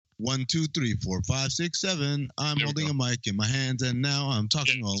1, 2, 3, 4, 5, 6, 7. I'm holding a mic in my hands, and now I'm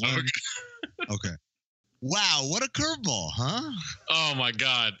talking all alone. Okay. Wow, what a curveball, huh? Oh my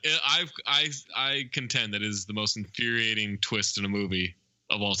God! I contend that is the most infuriating twist in a movie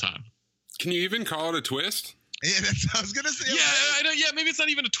of all time. Can you even call it a twist? Yeah, that's what I was gonna say. Yeah, I know. Yeah, maybe it's not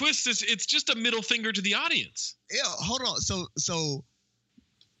even a twist. It's just a middle finger to the audience. Yeah, hold on. So,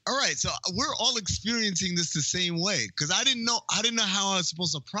 all right. So we're all experiencing this the same way because I didn't know how I was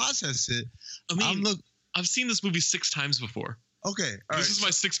supposed to process it. I mean, I've seen this movie 6 times before. Okay, this is my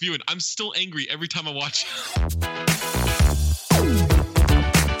 6th viewing. I'm still angry every time I watch it.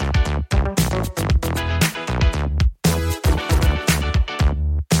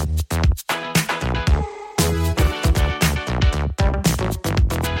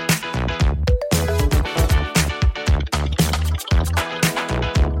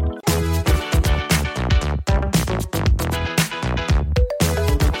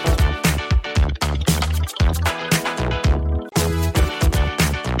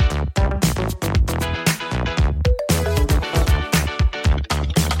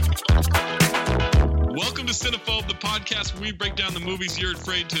 We break down the movies you're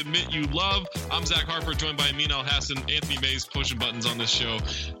afraid to admit you love. I'm Zach Harper, joined by Amin Al-Hassan, Anthony Mays, pushing buttons on this show.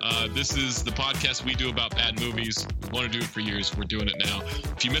 This is the podcast we do about bad movies. We want to do it for years. We're doing it now.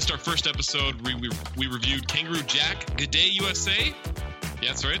 If you missed our first episode, we reviewed Kangaroo Jack, Good Day USA. Yeah,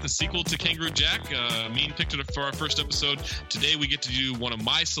 that's right. The sequel to Kangaroo Jack. Amin picked it up for our first episode. Today we get to do one of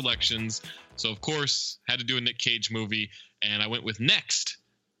my selections. So, of course, had to do a Nick Cage movie, and I went with Next,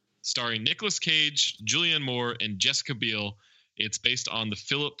 starring Nicolas Cage, Julianne Moore, and Jessica Biel. It's based on the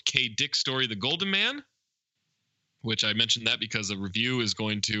Philip K. Dick story, The Golden Man, which I mentioned that because a review is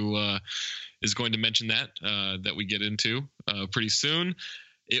going to mention that we get into pretty soon.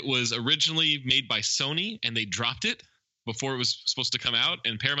 It was originally made by Sony, and they dropped it before it was supposed to come out,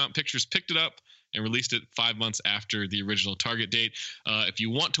 and Paramount Pictures picked it up and released it 5 months after the original target date. If you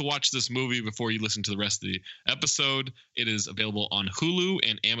want to watch this movie before you listen to the rest of the episode, it is available on Hulu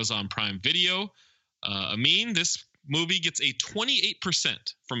and Amazon Prime Video. Amin, this movie gets a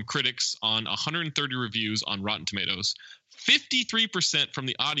 28% from critics on 130 reviews on Rotten Tomatoes, 53% from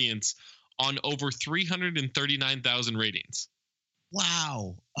the audience on over 339,000 ratings.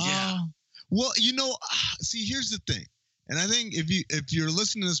 Wow. Yeah. Well, see, here's the thing. And I think if you're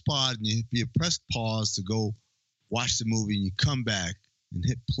listening to this pod and if you press pause to go watch the movie and you come back and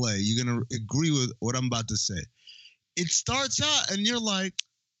hit play, you're going to agree with what I'm about to say. It starts out and you're like,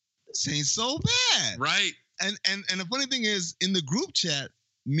 this ain't so bad. Right. And the funny thing is, in the group chat,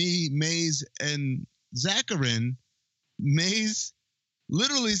 me, Maze, and Zacharin, Maze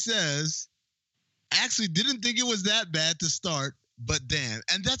literally says, actually didn't think it was that bad to start, but damn.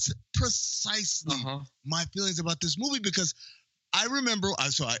 And that's precisely my feelings about this movie, because I remember,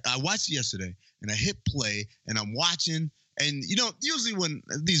 I watched it yesterday, and I hit play, and I'm watching, and usually when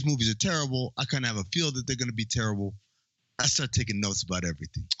these movies are terrible, I kind of have a feel that they're going to be terrible. I start taking notes about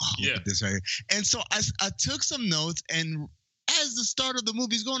everything. Look at this right here. And so I took some notes, and as the start of the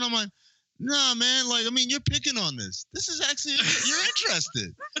movie's going, I'm like, nah, man, you're picking on this. This is actually, you're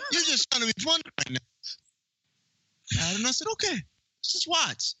interested. You're just trying to be fun right now. And I said, okay, let's just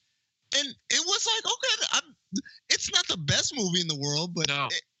watch. And it was like, okay, it's not the best movie in the world, but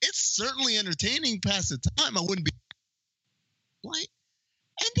it's certainly entertaining past the time. I wouldn't be like,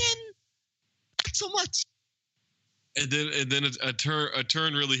 and then not so much. And then a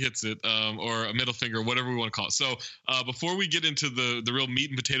turn really hits it, or a middle finger, whatever we want to call it. So before we get into the real meat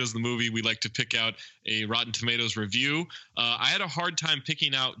and potatoes of the movie, we like to pick out a Rotten Tomatoes review. I had a hard time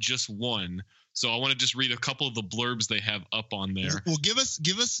picking out just one, so I want to just read a couple of the blurbs they have up on there. Well, give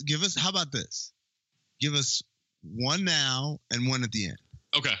us. How about this? Give us one now and one at the end.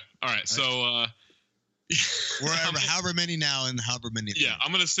 Okay. All right. So wherever, however many now and however many. Yeah,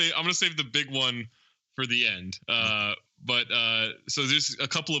 I'm gonna save the big one for the end. But so there's a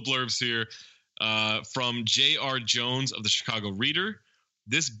couple of blurbs here from J.R. Jones of the Chicago Reader.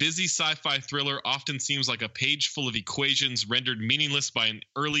 This busy sci-fi thriller often seems like a page full of equations rendered meaningless by an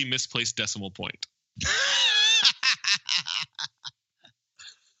early misplaced decimal point.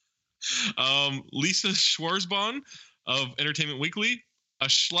 Lisa Schwarzbahn of Entertainment Weekly. A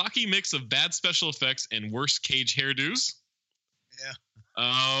schlocky mix of bad special effects and worse Cage hairdos. Yeah.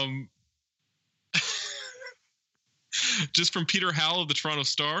 Just from Peter Howell of the Toronto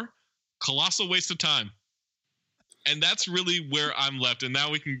Star, colossal waste of time. And that's really where I'm left. And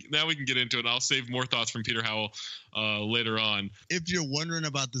now we can get into it. I'll save more thoughts from Peter Howell later on. If you're wondering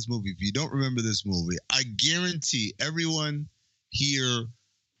about this movie, if you don't remember this movie, I guarantee everyone here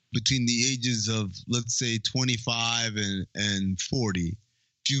between the ages of, let's say, 25 and 40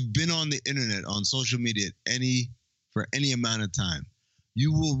 if you've been on the internet, on social media for any amount of time,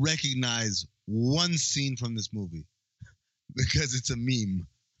 you will recognize one scene from this movie because it's a meme.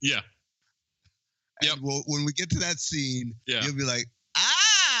 Yeah. Yep. And when we get to that scene, you'll be like,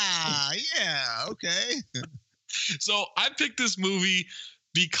 yeah, okay. So I picked this movie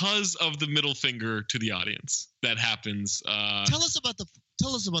because of the middle finger to the audience that happens. Tell us about the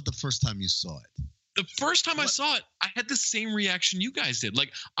first time you saw it. The first time I saw it, I had the same reaction you guys did.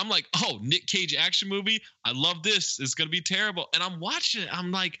 Like, I'm like, oh, Nick Cage action movie. I love this. It's going to be terrible. And I'm watching it. I'm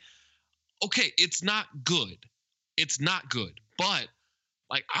like, okay, it's not good. It's not good. But,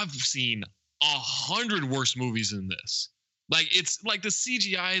 like, I've seen 100 worse movies than this. Like, it's like the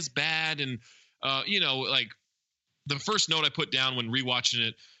CGI is bad. And, like, the first note I put down when rewatching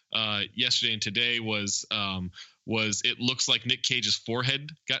it yesterday and today was it looks like Nick Cage's forehead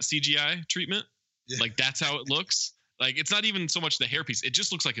got CGI treatment. Yeah. Like, that's how it looks. Like, it's not even so much the hairpiece. It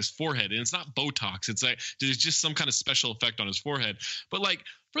just looks like his forehead, and it's not Botox. It's like there's just some kind of special effect on his forehead. But, like,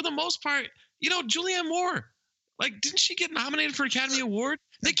 for the most part, Julianne Moore, like, didn't she get nominated for Academy Award?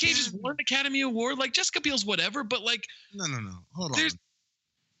 Nick Cage has won an Academy Award. Like, Jessica Biel's whatever, but, like... No. Hold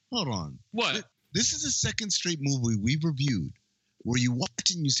on. What? This is the second straight movie we've reviewed where you watch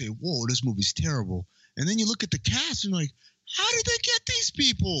it and you say, whoa, this movie's terrible. And then you look at the cast and you're like, how did they get these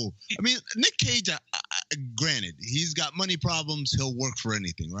people? I mean, Nick Cage, granted, he's got money problems. He'll work for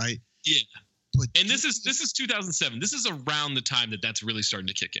anything, right? Yeah. And this is 2007. This is around the time that's really starting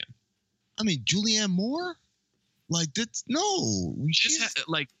to kick in. I mean, Julianne Moore? Like, that's no.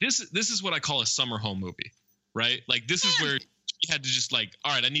 This is what I call a summer home movie, right? Like, this is where you had to just like,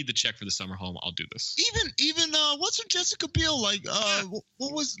 all right, I need the check for the summer home. I'll do this. Even what's with Jessica Biel? Like,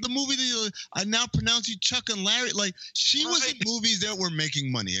 what was the movie that I now pronounce you Chuck and Larry? Like, she was in movies that were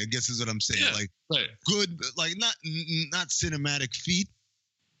making money, I guess is what I'm saying. Yeah, good, like not cinematic feat.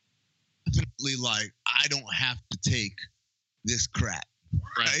 Definitely, like, I don't have to take this crap,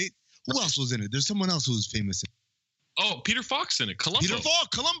 right? Who else was in it? There's someone else who was famous. Oh, Peter Falk's in it. Columbo.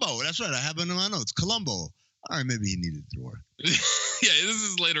 Columbo. That's right. I have it in my notes. Columbo. All right, maybe he needed to work. Yeah, this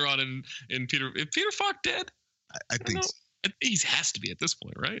is later on in Peter. Is Peter Falk dead? I think so. He has to be at this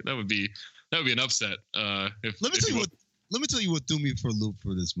point, right? That would be an upset. Let me tell you what threw me for a loop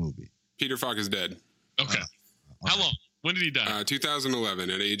for this movie. Peter Falk is dead. Okay. How long? When did he die? 2011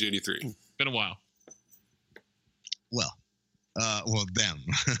 at age 83. Been a while. Well, damn.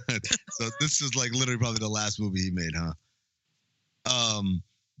 So this is like literally probably the last movie he made, huh?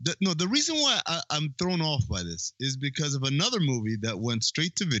 The reason why I'm thrown off by this is because of another movie that went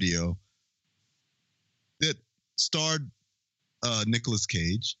straight to video that starred Nicolas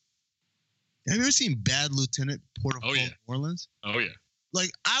Cage. Have you ever seen Bad Lieutenant, Port of New Orleans? Oh, yeah.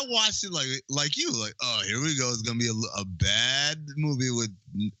 Like, I watched it like you. Like, oh, here we go. It's going to be a bad movie with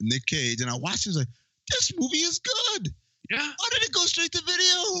Nick Cage. And I watched it. I was like, this movie is good. Yeah. Why did it go straight to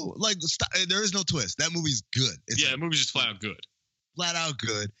video? Like, there is no twist. That movie's good. The movie's just flat out good. Flat out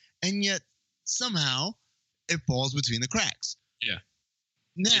good. And yet, somehow, it falls between the cracks. Yeah.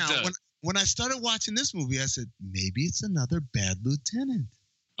 Now, when I started watching this movie, I said, maybe it's another Bad Lieutenant.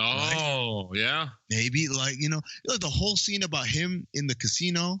 Oh, right? Yeah. Maybe, like, the whole scene about him in the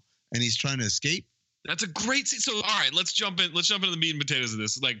casino and he's trying to escape. That's a great scene. So, all right, let's jump into the meat and potatoes of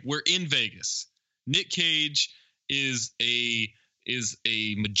this. Like, we're in Vegas. Nick Cage is a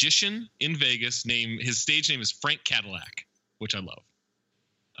magician in Vegas. His stage name is Frank Cadillac, which I love.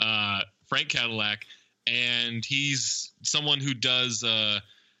 Frank Cadillac, and he's someone who does little,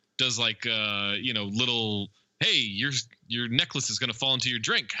 hey, your necklace is going to fall into your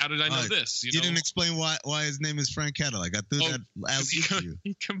drink. How did I know this? You didn't explain why his name is Frank Cadillac. I threw that out to you.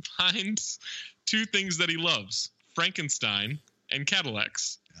 He combines two things that he loves: Frankenstein and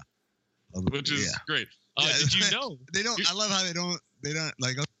Cadillacs, which is great. Did you know they don't? I love how they don't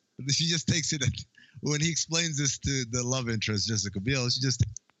like. She just takes it when he explains this to the love interest Jessica Biel. She just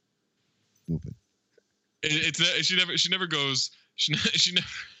move it. She never goes. She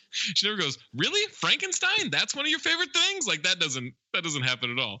never goes, really? Frankenstein? That's one of your favorite things? Like, that doesn't happen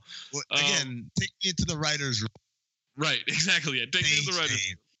at all. Well, again, take me into the writer's room. Right, exactly. Yeah, take me into the writer's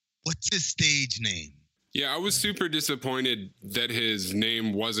room. What's his stage name? Yeah, I was super disappointed that his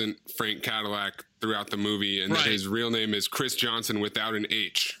name wasn't Frank Cadillac throughout the movie and that his real name is Chris Johnson without an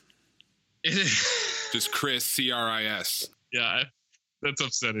H. Just Chris, C-R-I-S. Yeah, that's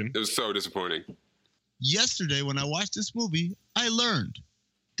upsetting. It was so disappointing. Yesterday, when I watched this movie, I learned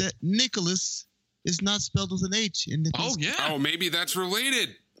that Nicholas is not spelled with an H in Nicholas. Oh, yeah. Oh, maybe that's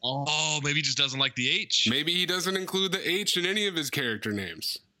related. Oh, maybe he just doesn't like the H. Maybe he doesn't include the H in any of his character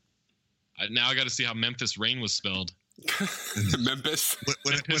names. Now I got to see how Memphis Rain was spelled. Memphis.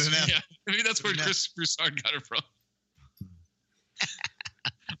 What an F. Yeah, maybe that's where Chris Broussard got it from.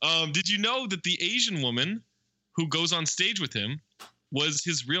 Did you know that the Asian woman who goes on stage with him was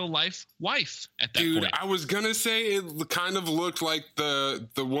his real life wife at that point? Dude, I was gonna say it kind of looked like the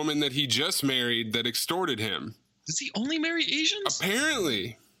woman that he just married that extorted him. Does he only marry Asians?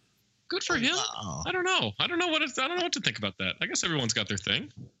 Apparently. Good for him. Wow. I don't know. I don't know what to think about that. I guess everyone's got their thing.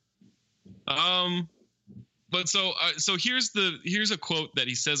 But so here's a quote that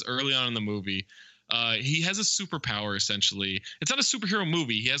he says early on in the movie. He has a superpower essentially. It's not a superhero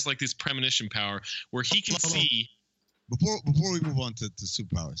movie. He has like this premonition power where he can see. Before we move on to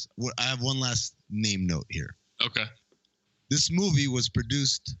superpowers, I have one last name note here. Okay. This movie was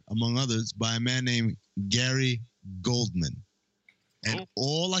produced, among others, by a man named Gary Goldman. And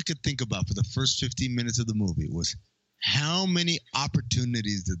all I could think about for the first 15 minutes of the movie was how many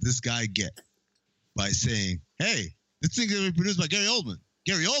opportunities did this guy get by saying, hey, this thing's going to be produced by Gary Oldman.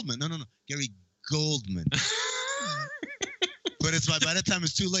 Gary Oldman? No. Gary Goldman. But it's by the time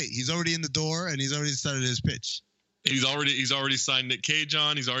it's too late. He's already in the door and he's already started his pitch. He's already signed Nick Cage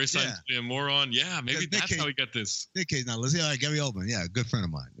on. He's already signed Julianne Moore on. Yeah, maybe that's how he got this. Nick Cage. Now, let's see. All right, Gary Oldman. Yeah, good friend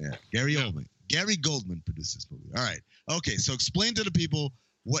of mine. Yeah, Gary Oldman. Gary Goldman produced this movie. All right. Okay, so explain to the people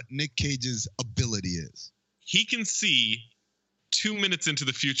what Nick Cage's ability is. He can see 2 minutes into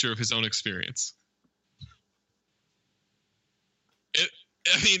the future of his own experience. It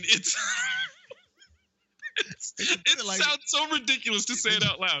sounds so ridiculous to say it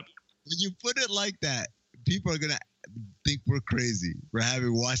out loud. When you put it like that, people are going to think we're crazy for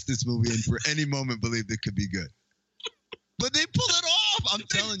having watched this movie and for any moment believed it could be good. But they pull it off. I'm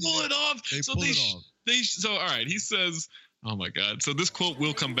telling you. They pull it off. They pull it off. So, all right, he says, oh, my God. So this quote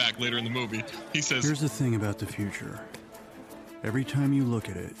will come back later in the movie. He says, here's the thing about the future. Every time you look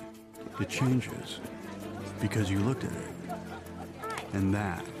at it, it changes because you looked at it. And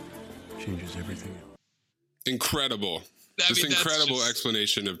that changes everything. Incredible. Incredible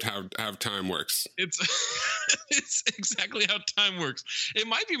explanation of how time works. It's it's exactly how time works. It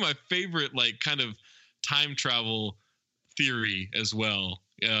might be my favorite, like, kind of time travel theory as well,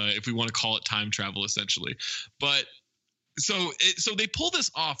 if we want to call it time travel, essentially. But so they pull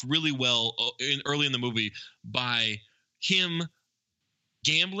this off really well early in the movie by him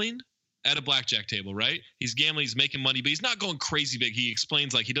gambling at a blackjack table, right? He's gambling, he's making money, but he's not going crazy big. He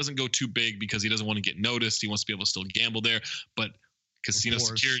explains like he doesn't go too big because he doesn't want to get noticed. He wants to be able to still gamble there, but casino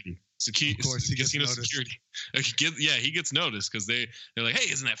security. Of course, he gets noticed. Security. He gets noticed because they're like,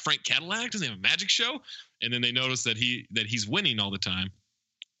 hey, isn't that Frank Cadillac? Doesn't he have a magic show? And then they notice that he's winning all the time.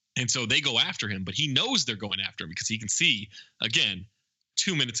 And so they go after him, but he knows they're going after him because he can see, again,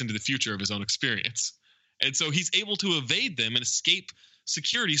 2 minutes into the future of his own experience. And so he's able to evade them and escape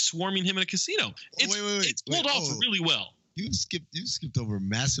security swarming him in a casino. It's pulled off really well. You skipped over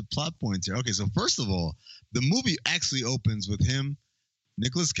massive plot points here. Okay, so first of all, the movie actually opens with him,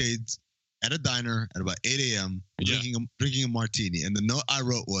 Nicolas Cage, at a diner at about 8 a.m. drinking a martini. And the note I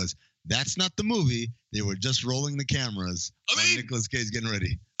wrote was, that's not the movie. They were just rolling the cameras on Nicolas Cage getting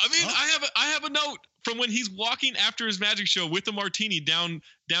ready. I have a note from when he's walking after his magic show with a martini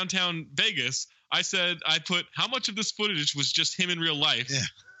downtown Vegas. I put, how much of this footage was just him in real life? Yeah.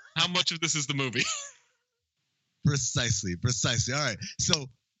 How much of this is the movie? Precisely. All right. So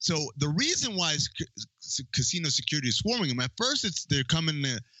the reason why casino security is swarming him, at first they're coming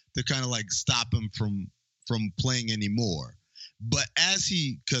to kind of like stop him from playing anymore. But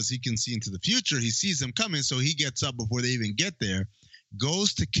because he can see into the future, he sees them coming, so he gets up before they even get there,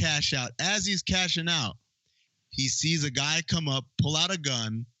 goes to cash out. As he's cashing out, he sees a guy come up, pull out a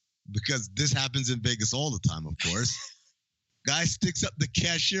gun, because this happens in Vegas all the time, of course. Guy sticks up the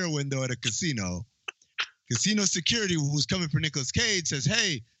cashier window at a casino. Casino security, who's coming for Nicolas Cage, says,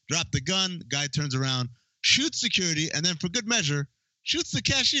 hey, drop the gun. Guy turns around, shoots security, and then for good measure, shoots the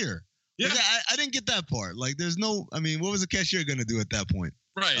cashier. Yeah. Like, I didn't get that part. Like, what was the cashier going to do at that point?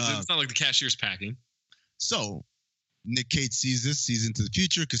 Right. It's not like the cashier's packing. So Nick Cage sees into the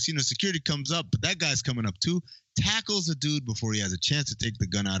future. Casino security comes up, but that guy's coming up too. Tackles a dude before he has a chance to take the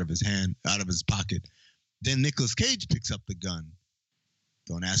gun out of his pocket. Then Nicolas Cage picks up the gun.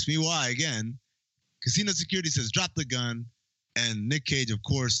 Don't ask me why again. Casino security says, drop the gun. And Nick Cage, of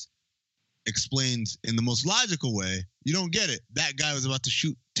course, explains in the most logical way, you don't get it. That guy was about to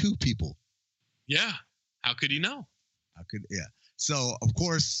shoot 2 people. Yeah. How could he know? Yeah. So, of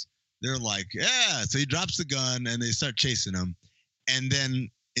course, they're like, yeah. So he drops the gun and they start chasing him. And then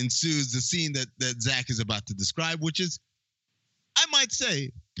ensues the scene that Zach is about to describe, which is, I might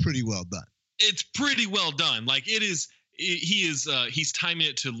say, pretty well done. It's pretty well done. Like, it is he's timing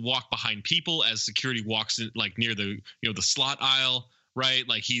it to walk behind people as security walks in, like near the the slot aisle, right?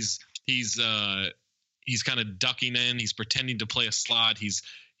 Like he's kind of ducking in. He's pretending to play a slot. He's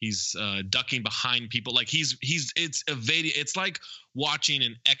ducking behind people. Like it's evading. It's like watching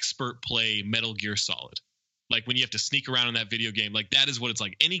an expert play Metal Gear Solid. Like when you have to sneak around in that video game. Like that is what it's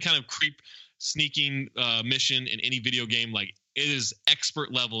like. Any kind of creep sneaking mission in any video game, like it is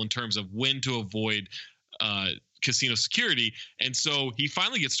expert level in terms of when to avoid casino security. And so he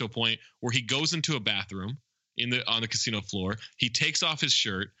finally gets to a point where he goes into a bathroom on the casino floor. He takes off his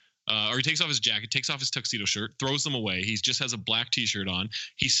shirt. Or he takes off his jacket, takes off his tuxedo shirt, throws them away. He just has a black T-shirt on.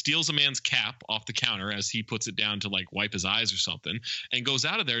 He steals a man's cap off the counter as he puts it down to like wipe his eyes or something, and goes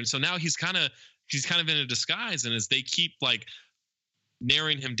out of there. And so now he's kind of in a disguise. And as they keep like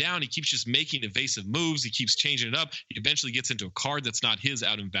narrowing him down, he keeps just making evasive moves. He keeps changing it up. He eventually gets into a car that's not his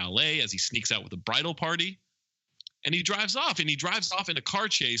out in valet as he sneaks out with a bridal party, and he drives off. And he drives off in a car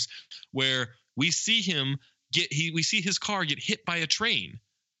chase where we see him we see his car get hit by a train.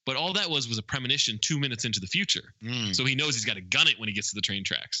 But all that was a premonition 2 minutes into the future. So he knows he's got to gun it when he gets to the train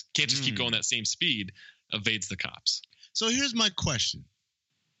tracks. Can't just keep going that same speed, evades the cops. So here's my question.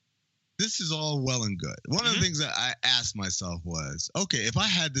 This is all well and good. One of the things that I asked myself was, okay, if I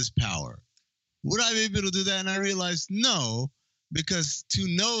had this power, would I be able to do that? And I realized no, because to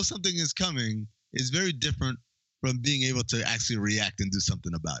know something is coming is very different from being able to actually react and do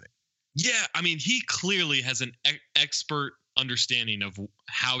something about it. Yeah, I mean, he clearly has an expert understanding of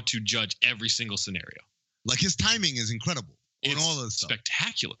how to judge every single scenario. Like his timing is incredible on all this stuff.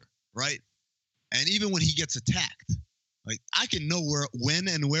 Spectacular, right? And even when he gets attacked, like I can know when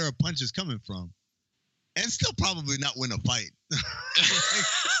and where a punch is coming from, and still probably not win a fight.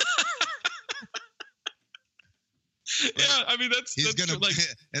 Yeah, I mean that's gonna like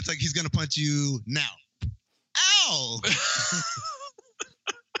it's like he's gonna punch you now. Ow!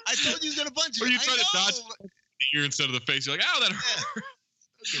 I told you he's gonna punch you. Or you try to dodge the ear instead of the face. You're like, "Ow, that hurt."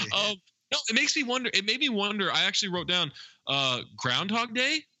 Yeah. Okay. No, it makes me wonder. It made me wonder. I actually wrote down Groundhog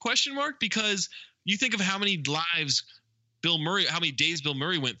Day ? Because you think of how many lives how many days Bill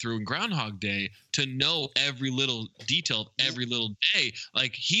Murray went through in Groundhog Day to know every little detail of every little day.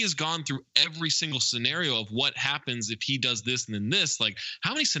 Like he has gone through every single scenario of what happens if he does this and then this. Like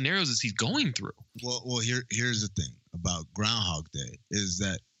how many scenarios is he going through? Well, here's the thing about Groundhog Day is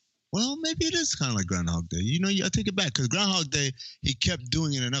that, well, maybe it is kind of like Groundhog Day. I take it back because Groundhog Day, he kept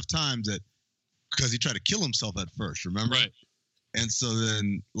doing it enough times because he tried to kill himself at first, remember? Right. And so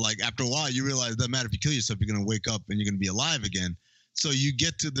then, like, after a while, you realize it doesn't matter if you kill yourself, you're going to wake up and you're going to be alive again. So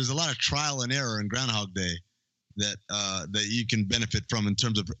there's a lot of trial and error in Groundhog Day that you can benefit from in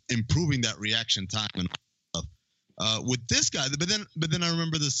terms of improving that reaction time and stuff. With this guy, but then I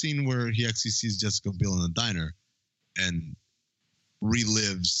remember the scene where he actually sees Jessica Biel in the diner and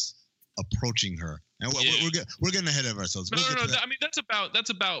relives approaching her. And we're getting ahead of ourselves. No. I mean, that's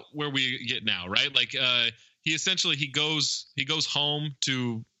about where we get now, right? Like, he goes home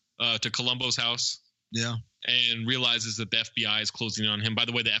to Columbo's house. Yeah. And realizes that the FBI is closing in on him. By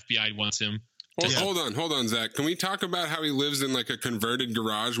the way, the FBI wants him. Hold on, Zach. Can we talk about how he lives in like a converted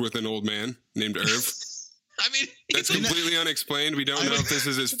garage with an old man named Irv? I mean, that's completely unexplained. We don't know if this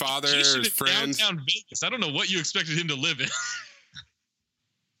is his father or his friend. Downtown Vegas. I don't know what you expected him to live in.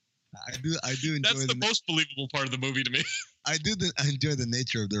 I do enjoy. That's the most believable part of the movie to me. I enjoy the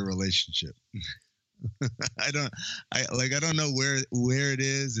nature of their relationship. I don't know where it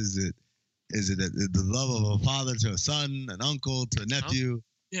is. Is it the love of a father to a son, an uncle to a nephew?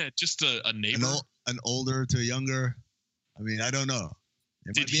 Yeah, just a neighbor. An older to a younger. I mean, I don't know.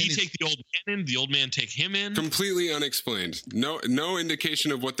 Did he take the old man in? The old man take him in? Completely unexplained. No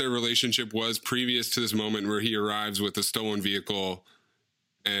indication of what their relationship was previous to this moment where he arrives with a stolen vehicle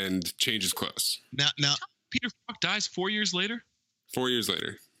and changes clothes. Now Peter Falk dies 4 years later? 4 years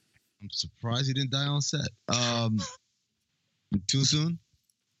later. I'm surprised he didn't die on set. Too soon?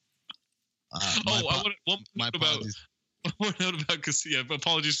 I want one more note about Casino.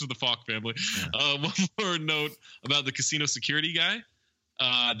 Apologies to the Falk family. Yeah. One more note about the casino security guy.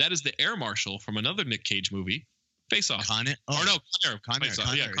 That is the air marshal from another Nick Cage movie, Face Off. Con Air.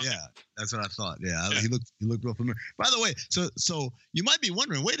 Yeah, that's what I thought. Yeah, he looked real familiar. By the way, so you might be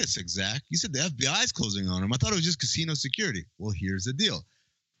wondering, wait a sec, Zach. You said the FBI is closing on him. I thought it was just casino security. Well, here's the deal.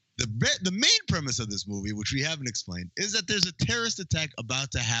 The main premise of this movie, which we haven't explained, is that there's a terrorist attack about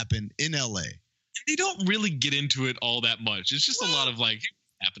to happen in L.A. They don't really get into it all that much. It's just a lot of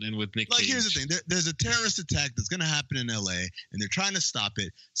happening with Nick Cage. Here's the thing. There's a terrorist attack that's going to happen in L.A., and they're trying to stop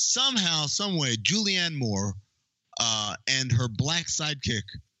it. Somehow, some way, Julianne Moore and her black sidekick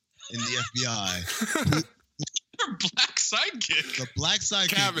in the FBI. Her black sidekick. The black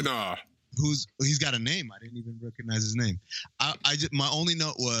sidekick. Kavanaugh. He's got a name. I didn't even recognize his name. My only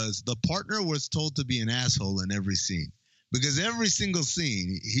note was the partner was told to be an asshole in every scene. Because every single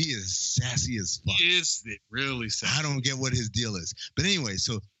scene, he is sassy as fuck. He is really sassy. I don't get what his deal is. But anyway,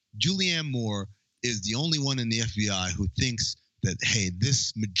 so Julianne Moore is the only one in the FBI who thinks that, hey,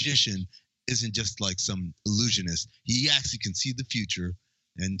 this magician isn't just like some illusionist. He actually can see the future,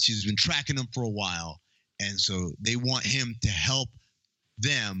 and she's been tracking him for a while. And so they want him to help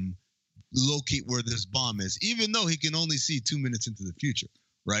them locate where this bomb is, even though he can only see 2 minutes into the future,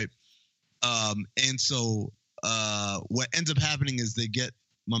 right? And so what ends up happening is they get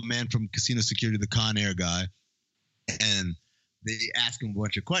my man from Casino Security, the Con Air guy, and they ask him a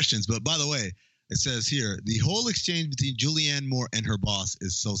bunch of questions. But by the way, it says here, the whole exchange between Julianne Moore and her boss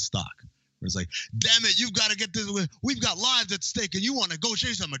is so stock. Where it's like, damn it, you've got to get this. We've got lives at stake, and you want to go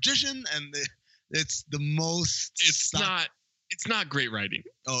chase a magician? And it's the most. It's not great writing.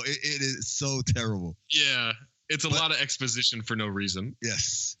 Oh, it is so terrible. Yeah, it's a lot of exposition for no reason.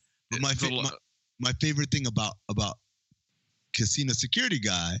 Yes, but my favorite thing about Casino Security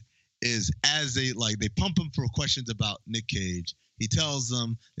guy is as they pump him for questions about Nick Cage. He tells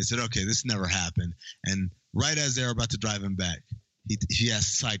them, they said, okay, this never happened. And right as they're about to drive him back, he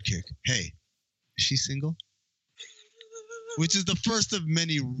asks Sidekick, hey, is she single? Which is the first of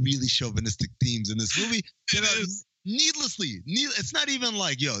many really chauvinistic themes in this movie. Needlessly, it's not even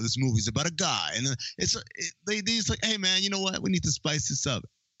like, yo, this movie's about a guy. And it's like, hey, man, you know what? We need to spice this up.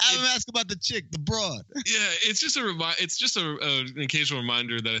 I don't ask about the chick, the broad. Yeah, it's just an occasional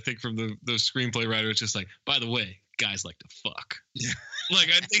reminder that I think from the screenplay writer. It's just like, by the way, guys like to fuck. Yeah, like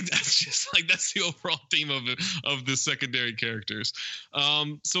I think that's the overall theme of the secondary characters.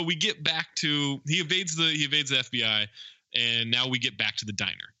 So we get back to he evades the FBI, and now we get back to the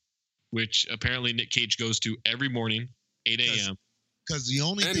diner, which apparently Nick Cage goes to every morning, 8 a.m. Because the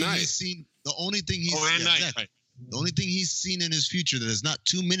only thing he's seen in his future that is not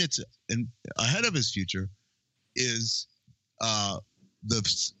 2 minutes ahead of his future is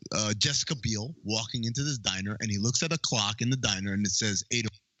Jessica Biel walking into this diner, and he looks at a clock in the diner and it says 8:08,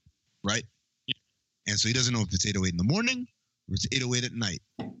 right? Yeah. And so he doesn't know if it's 8:08 in the morning or it's 8:08 at night.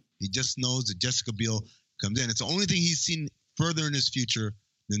 He just knows that Jessica Biel comes in. It's the only thing he's seen further in his future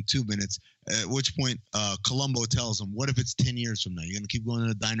than 2 minutes, at which point Columbo tells him, what if it's 10 years from now? You're going to keep going to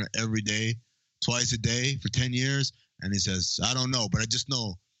the diner every day, twice a day for 10 years? And he says, I don't know, but I just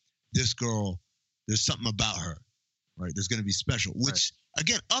know this girl, there's something about her, right? There's going to be special, which,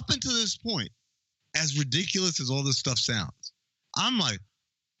 again, up until this point, as ridiculous as all this stuff sounds, I'm like,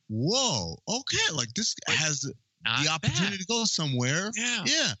 whoa, okay, like this has the opportunity to go somewhere.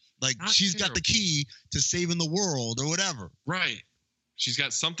 Yeah. Like she's got the key to saving the world or whatever. Right. She's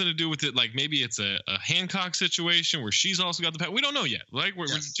got something to do with it. Like maybe it's a Hancock situation where she's also got the power. We don't know yet. Like we're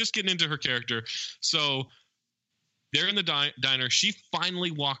just getting into her character. So they're in the diner. She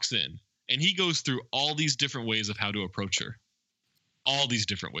finally walks in, and he goes through all these different ways of how to approach her. All these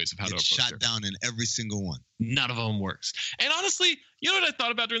different ways of how to approach her. Shot down in every single one. None of them works. And honestly, you know what I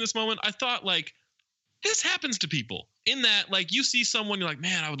thought about during this moment? I thought, like, this happens to people in that, like, you see someone, you're like,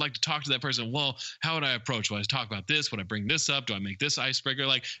 man, I would like to talk to that person. Well, how would I approach? Would I talk about this? Would I bring this up? Do I make this icebreaker?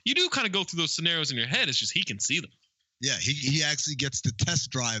 Like, you do kind of go through those scenarios in your head. It's just he can see them. Yeah, he actually gets to test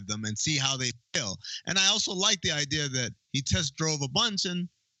drive them and see how they feel. And I also like the idea that he test drove a bunch and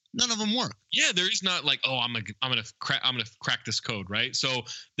none of them work. Yeah, there is not like, oh, I'm gonna crack this code, right? So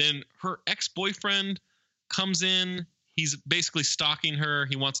then her ex-boyfriend comes in. He's basically stalking her.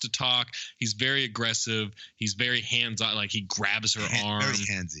 He wants to talk. He's very aggressive. He's very hands-on. Like he grabs her arm. Very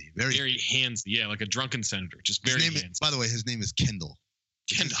handsy. Very handsy. Yeah, like a drunken senator. Just very handsy. By the way, his name is Kendall.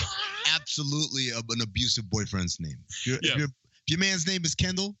 Kendall. Absolutely an abusive boyfriend's name. If your man's name is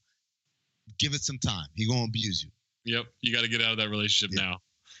Kendall, give it some time. He gonna abuse you. Yep. You got to get out of that relationship now.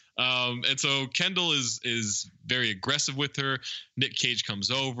 And so Kendall is very aggressive with her. Nick Cage comes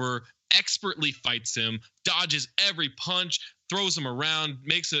over, expertly fights him, dodges every punch, throws him around,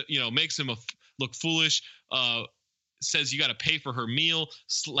 makes him look foolish. Says you got to pay for her meal.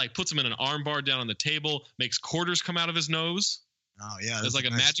 Like puts him in an arm bar down on the table, makes quarters come out of his nose. Oh yeah, that's like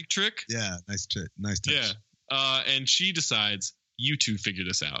a magic trick. Yeah, nice trick, nice touch. Yeah, and she decides, you two figure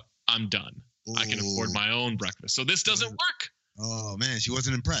this out. I'm done. Ooh. I can afford my own breakfast. So this doesn't work. Oh man, she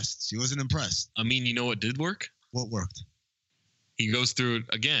wasn't impressed. I mean, you know what did work? What worked? He goes through it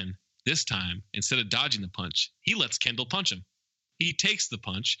again. This time, instead of dodging the punch, he lets Kendall punch him. He takes the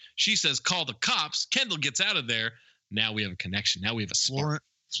punch. She says, call the cops. Kendall gets out of there. Now we have a connection. Now we have a spark.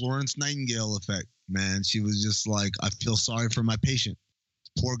 Florence Nightingale effect, man. She was just like, I feel sorry for my patient.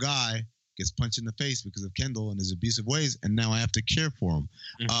 Poor guy gets punched in the face because of Kendall and his abusive ways, and now I have to care for him.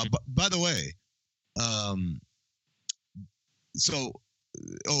 But by the way, I'm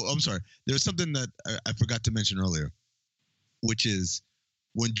sorry. There's something that I forgot to mention earlier, which is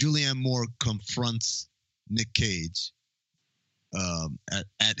when Julianne Moore confronts Nick Cage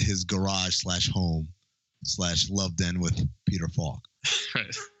at his garage / home / love den with Peter Falk.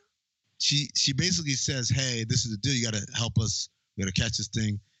 Right. She basically says, "Hey, this is the deal. You got to help us. We got to catch this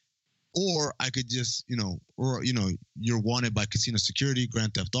thing." Or I could just, you're wanted by casino security,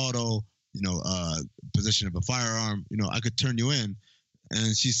 Grand Theft Auto, possession of a firearm. I could turn you in.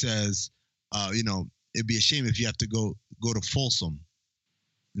 And she says, it'd be a shame if you have to go to Folsom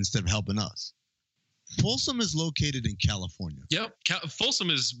instead of helping us. Folsom is located in California. Yep. Folsom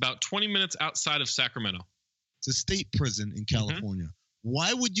is about 20 minutes outside of Sacramento. It's a state prison in California.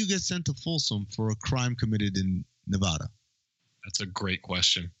 Why would you get sent to Folsom for a crime committed in Nevada? That's a great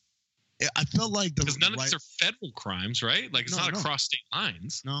question. I felt like because none of these are federal crimes, right? Like it's not across state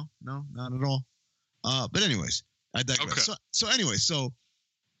lines. No, not at all. But anyways, I digress. Okay.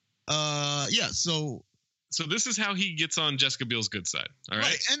 So this is how he gets on Jessica Biel's good side. All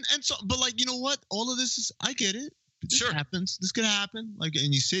right. And so, but like, you know what? All of this is, I get it. This sure happens. This could happen. Like,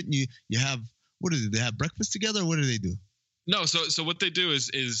 and you sit and you have, what do they have breakfast together? Or what do they do? No, so what they do is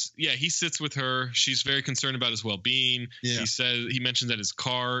he sits with her. She's very concerned about his well-being. Yeah. He mentions that his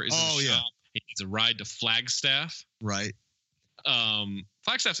car is in the shop. He needs a ride to Flagstaff. Right.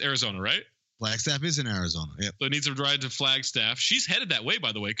 Flagstaff's Arizona, right? Flagstaff is in Arizona. Yep. So it needs a ride to Flagstaff. She's headed that way,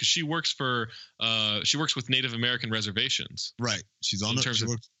 by the way, because she works with Native American reservations. Right. She's on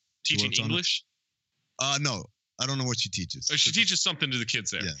teaching English. No, I don't know what she teaches. Or she teaches something to the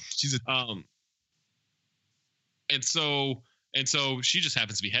kids there. Yeah. She's a. And so she just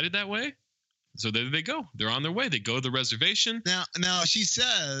happens to be headed that way. So there they go. They're on their way. They go to the reservation. Now she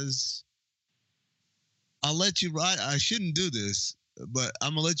says, "I'll let you ride. I shouldn't do this, but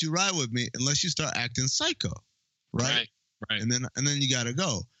I'm gonna let you ride with me unless you start acting psycho." Right. And then you gotta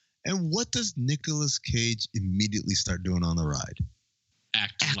go. And what does Nicolas Cage immediately start doing on the ride?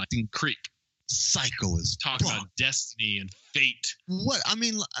 Acting like creep. Psycho as talk about destiny and fate. What I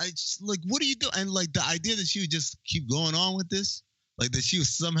mean, what do you do? And like the idea that she would just keep going on with this, like that she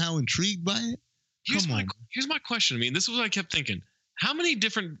was somehow intrigued by it. Here's my question. I mean, this is what I kept thinking. How many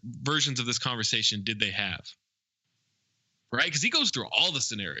different versions of this conversation did they have? Right? Because he goes through all the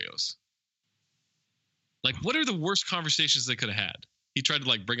scenarios. Like, what are the worst conversations they could have had? He tried to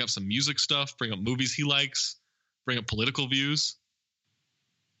like bring up some music stuff, bring up movies he likes, bring up political views.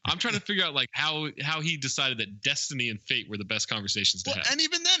 I'm trying to figure out like how he decided that destiny and fate were the best conversations to have. And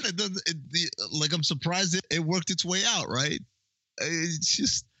even then, I'm surprised it worked its way out. Right? It's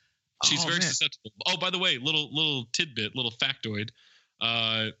just she's very susceptible. Oh, by the way, little tidbit, little factoid.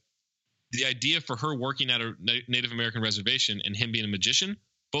 The idea for her working at a Native American reservation and him being a magician,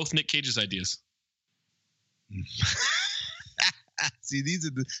 both Nick Cage's ideas. See, this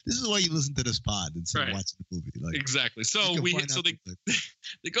is why you listen to this pod instead of watching the movie. Like, exactly. So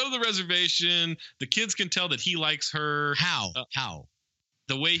they go to the reservation. The kids can tell that he likes her. How?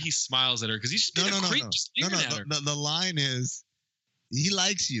 The way he smiles at her because he's just being a creep. The line is, he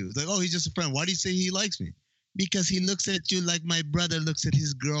likes you. It's like, oh, he's just a friend. Why do you say he likes me? Because he looks at you like my brother looks at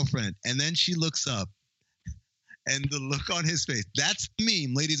his girlfriend. And then she looks up, and the look on his face. That's the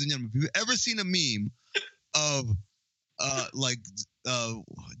meme, ladies and gentlemen. If you've ever seen a meme of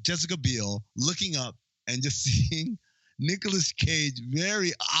Jessica Biel looking up and just seeing Nicolas Cage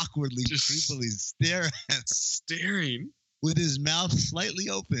very awkwardly, creepily staring with his mouth slightly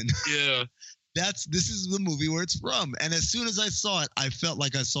open. Yeah. This is the movie where it's from. And as soon as I saw it, I felt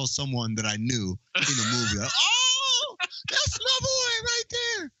like I saw someone that I knew in the movie. Like, oh, that's my boy right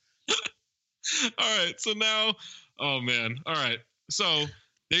there. All right. So now, oh man. All right. So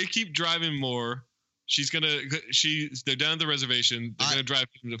they keep driving more. They're down at the reservation. They're going to drive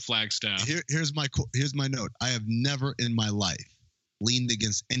him to Flagstaff. Here's my note. I have never in my life leaned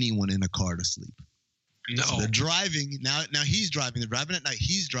against anyone in a car to sleep. No. So they're driving. Now he's driving. They're driving at night.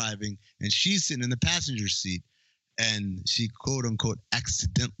 He's driving, and she's sitting in the passenger seat, and she, quote unquote,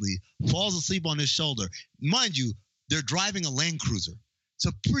 accidentally falls asleep on his shoulder. Mind you, they're driving a Land Cruiser. It's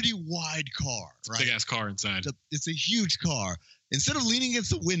a pretty wide car, right? Big ass car inside. It's a huge car. Instead of leaning against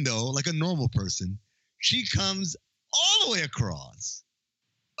the window like a normal person, she comes all the way across,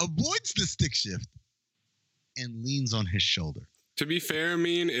 avoids the stick shift, and leans on his shoulder. To be fair,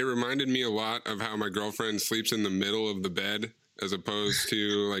 it reminded me a lot of how my girlfriend sleeps in the middle of the bed as opposed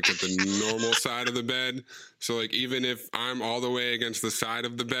to like at the normal side of the bed. So like even if I'm all the way against the side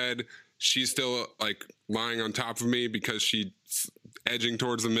of the bed, she's still like lying on top of me because she edging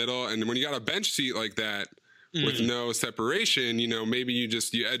towards the middle. And when you got a bench seat like that with no separation, maybe you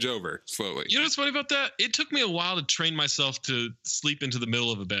edge over slowly. You know what's funny about that? It took me a while to train myself to sleep into the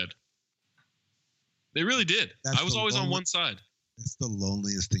middle of a bed. They really did. I was always on one side. That's the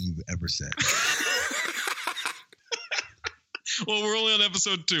loneliest thing you've ever said. Well, we're only on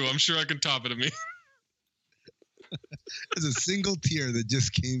episode 2. I'm sure I can top it, me. There's a single tear that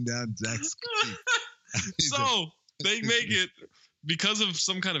just came down Zach's cheek. So they make it because of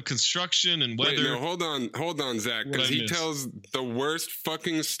some kind of construction and weather. Wait, no, hold on, Zach, because he tells the worst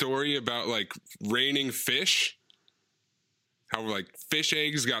fucking story about like raining fish. How like fish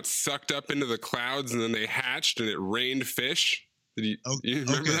eggs got sucked up into the clouds and then they hatched and it rained fish. You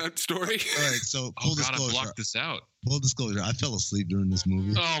remember that story? All right, so full disclosure. I blocked this out. Full disclosure, I fell asleep during this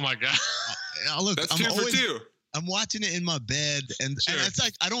movie. Oh my god! Look, that's 2 for 2. I'm watching it in my bed, and it's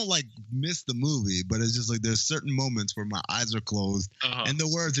like I don't like miss the movie, but it's just like there's certain moments where my eyes are closed and the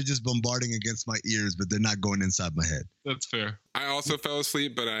words are just bombarding against my ears, but they're not going inside my head. That's fair. I also fell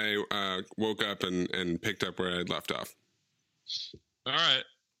asleep, but I woke up and picked up where I'd left off. All right.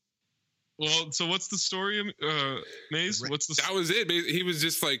 Well, so what's the story, Maze? That was it. He was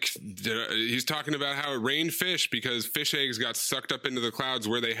just like, he's talking about how it rained fish because fish eggs got sucked up into the clouds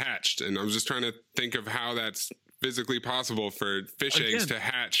where they hatched. And I was just trying to think of how that's physically possible for fish eggs to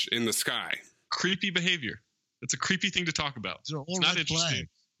hatch in the sky. Creepy behavior. It's a creepy thing to talk about. It's not interesting.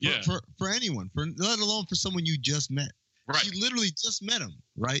 Yeah. For anyone, let alone for someone you just met. Right. You literally just met him,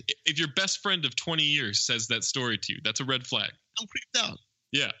 right? If your best friend of 20 years says that story to you, that's a red flag. I'm creeped out.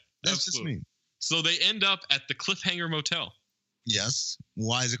 Yeah. That's absolutely. Just me. So they end up at the Cliffhanger Motel. Yes.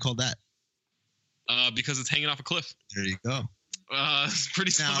 Why is it called that? Because it's hanging off a cliff. There you go. It's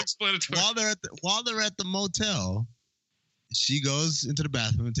pretty self-explanatory. While they're at the motel, she goes into the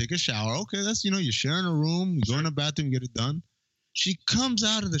bathroom and take a shower. Okay, that's you're sharing a room. You go in the bathroom, you get it done. She comes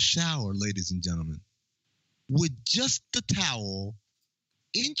out of the shower, ladies and gentlemen, with just the towel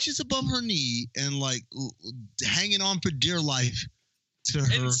inches above her knee and like hanging on for dear life. To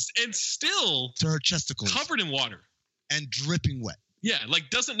her, and still to her chesticles, covered in water and dripping wet. Yeah, like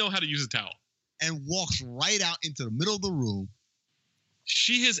doesn't know how to use a towel, and walks right out into the middle of the room.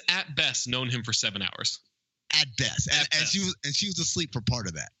 She has at best known him for 7 hours. At best, and she was asleep for part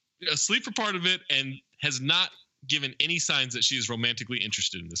of that. Asleep for part of it, and has not given any signs that she is romantically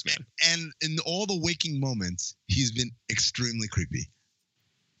interested in this man. And in all the waking moments, he's been extremely creepy.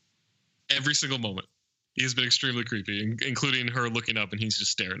 Every single moment. He has been extremely creepy, including her looking up and he's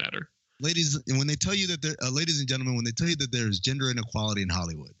just staring at her. Ladies, when they tell you that ladies and gentlemen, when they tell you that there is gender inequality in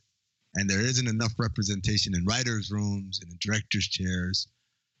Hollywood and there isn't enough representation in writers' rooms and in directors' chairs,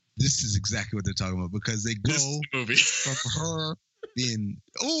 this is exactly what they're talking about because they go from her being,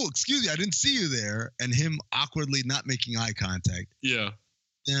 oh, excuse me, I didn't see you there, and him awkwardly not making eye contact. Yeah.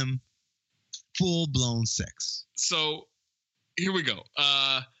 Them full-blown sex. So here we go.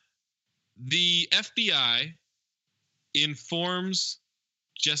 The FBI informs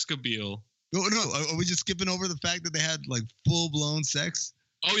Jessica Biel. No, are we just skipping over the fact that they had like full-blown sex?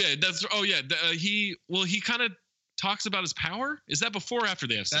 Oh yeah, he kind of talks about his power. Is that before or after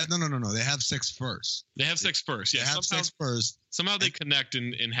they have sex? No. They have sex first. They have sex first. Yeah, they have sex first. Somehow they connect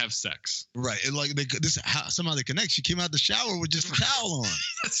and have sex. Right, and like somehow they connect. She came out the shower with just a towel on.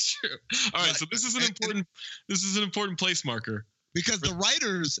 That's true. All right, so this is an important place marker. Because the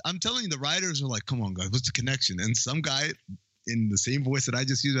writers, I'm telling you, the writers are like, come on, guys, what's the connection? And some guy in the same voice that I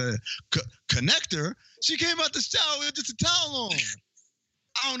just used, connector, she came out the shower with just a towel on.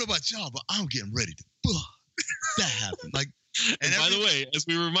 I don't know about y'all, but I'm getting ready to that happened. Like, and by the way, as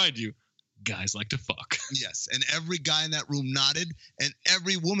we remind you, guys like to fuck. Yes, and every guy in that room nodded, and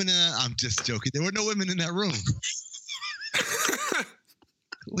every woman in that, I'm just joking. There were no women in that room.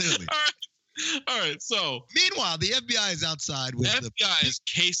 Clearly. All right, so meanwhile, the FBI is outside with the FBI is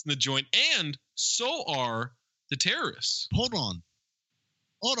casing the joint, and so are the terrorists. Hold on.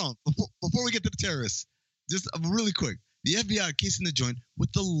 Before we get to the terrorists, just really quick. The FBI are casing the joint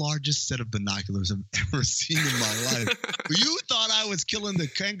with the largest set of binoculars I've ever seen in my life. You thought I was killing the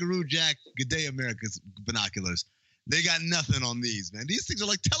Kangaroo Jack Good Day America's binoculars. They got nothing on these, man. These things are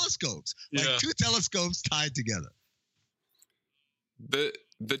like telescopes, like two telescopes tied together.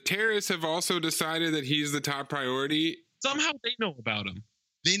 The terrorists have also decided that he's the top priority. Somehow they know about him.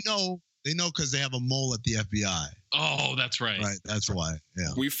 They know because they have a mole at the FBI. Oh, that's right. Right, that's why.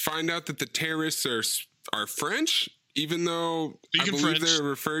 Yeah. We find out that the terrorists are French, even though I believe French. They're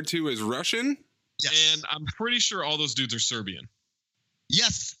referred to as Russian. Yes. And I'm pretty sure all those dudes are Serbian.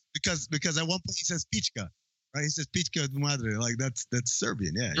 Yes, because at one point he says Pichka, right? He says Pichka madre, like that's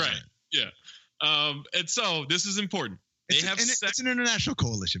Serbian. Yeah. Right. Yeah. And so this is important. It's an international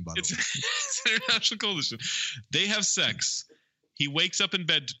coalition, by the way. It's an international coalition. They have sex. He wakes up in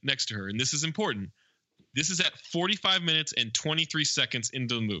bed next to her, and this is important. This is at 45 minutes and 23 seconds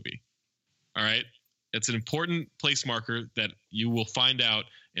into the movie. All right? It's an important place marker that you will find out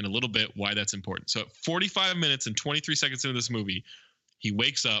in a little bit why that's important. So at 45 minutes and 23 seconds into this movie, he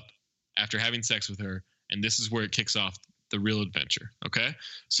wakes up after having sex with her, and this is where it kicks off the real adventure. Okay?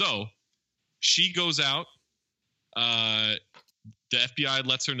 So she goes out. The FBI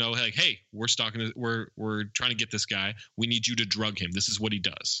lets her know, like, hey, we're trying to get this guy. We need you to drug him. This is what he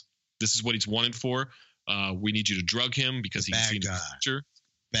does. This is what he's wanted for. We need you to drug him because he's seen the future.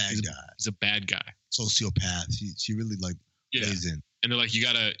 Bad guy. He's a bad guy. Sociopath. She really plays in. And they're like, you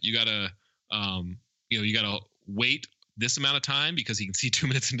gotta wait this amount of time because he can see 2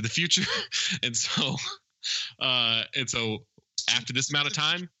 minutes into the future. and so after this amount of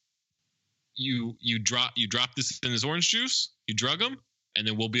time, you drop this in his orange juice, you drug him, and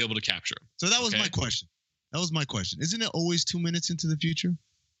then we'll be able to capture him. So that was my question. Isn't it always 2 minutes into the future?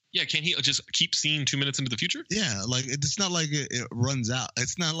 Yeah, can he just keep seeing 2 minutes into the future? Yeah, like it's not like it runs out.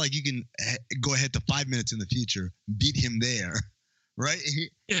 It's not like you can go ahead to 5 minutes in the future, beat him there, right?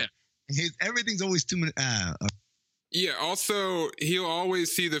 Everything's always 2 minutes. Yeah, also, he'll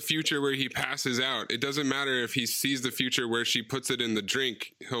always see the future where he passes out. It doesn't matter if he sees the future where she puts it in the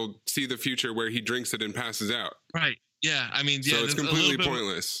drink. He'll see the future where he drinks it and passes out. Right. Yeah, I mean, so it's completely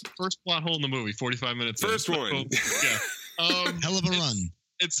pointless. First plot hole in the movie, 45 minutes. First one. Yeah. Hell of a run.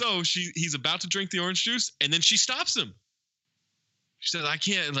 And so he's about to drink the orange juice, and then she stops him. She says, I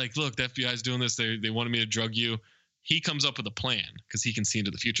can't, look, the FBI's doing this. They wanted me to drug you. He comes up with a plan because he can see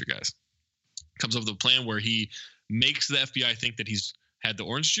into the future, guys. Comes up with a plan where he makes the FBI think that he's had the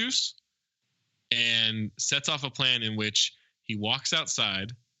orange juice and sets off a plan in which he walks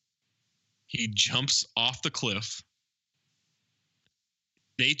outside. He jumps off the cliff.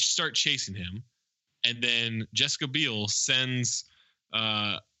 They start chasing him. And then Jessica Biel sends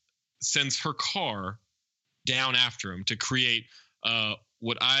her car down after him to create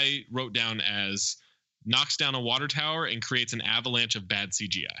what I wrote down as knocks down a water tower and creates an avalanche of bad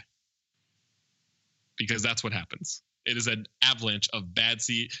CGI. Because that's what happens. It is an avalanche of bad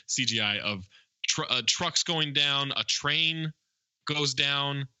CGI of trucks going down, a train goes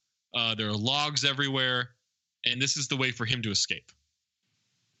down, there are logs everywhere, and this is the way for him to escape.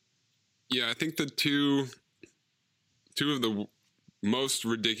 Yeah, I think the two of the most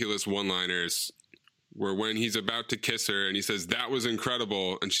ridiculous one-liners were when he's about to kiss her and he says, "That was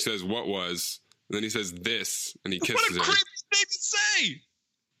incredible," and she says, "What was?" And then he says, "This," and he kisses her. What a crazy thing to say!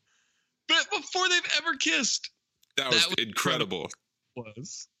 But before they've ever kissed. That was incredible.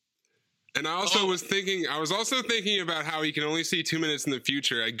 And I also was also thinking about how he can only see 2 minutes in the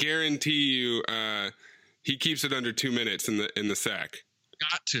future. I guarantee you he keeps it under 2 minutes in the sack.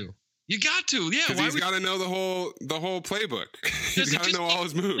 You got to. Yeah. Because he's got to know the whole playbook. He's got to know all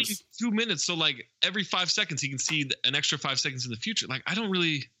his moves. 2 minutes. So every 5 seconds he can see an extra 5 seconds in the future. I don't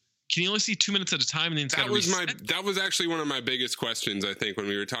really. Can you only see 2 minutes at a time? And then that was actually one of my biggest questions, I think, when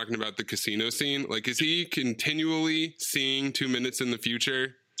we were talking about the casino scene. Is he continually seeing 2 minutes in the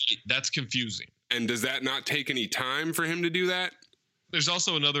future? That's confusing. And does that not take any time for him to do that? There's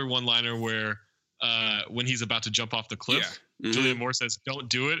also another one-liner where when he's about to jump off the cliff, Julianne Moore says, "Don't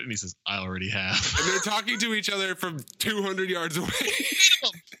do it," and he says, "I already have." And they're talking to each other from 200 yards away.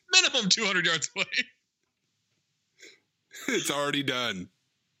 Minimum 200 yards away. It's already done.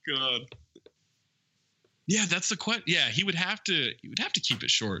 God. Yeah, that's the question. Yeah, he would have to keep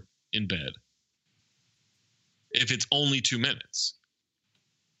it short in bed if it's only 2 minutes.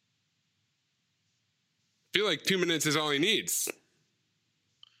 I feel like 2 minutes is all he needs. I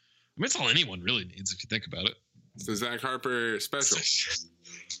mean, it's all anyone really needs if you think about it. It's the Zach Harper special. It's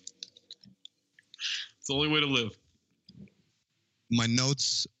the only way to live. My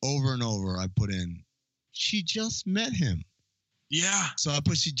notes over and over I put in, she just met him. Yeah. So I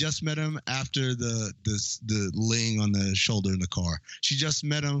put she just met him after the laying on the shoulder in the car. She just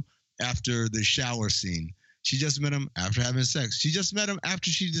met him after the shower scene. She just met him after having sex. She just met him after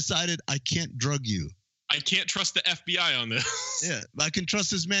she decided, I can't drug you. I can't trust the FBI on this. Yeah, I can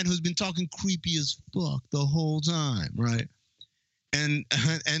trust this man who's been talking creepy as fuck the whole time, right? And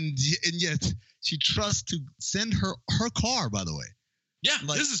yet she trusts to send her car, by the way. Yeah,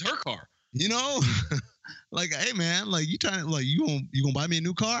 this is her car. You know, hey man, you trying to you gonna buy me a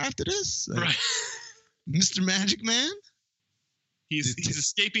new car after this, right? Mr. Magic Man. He's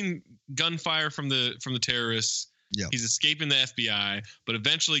escaping gunfire from the terrorists. Yeah. He's escaping the FBI, but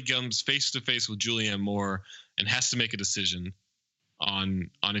eventually comes face to face with Julianne Moore and has to make a decision on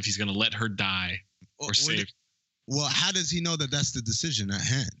if he's going to let her die or save. Well, how does he know that that's the decision at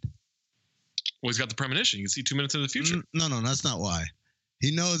hand? Well, he's got the premonition. You can see 2 minutes into the future. No, that's not why.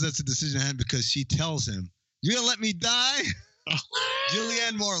 He knows that's the decision at hand because she tells him, "You gonna let me die?" Oh.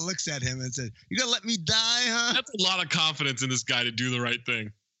 Julianne Moore looks at him and says, "You gonna let me die, huh?" That's a lot of confidence in this guy to do the right thing.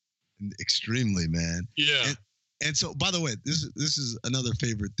 Extremely, man. Yeah. And so, by the way, this is another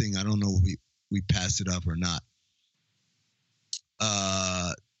favorite thing. I don't know if we passed it up or not.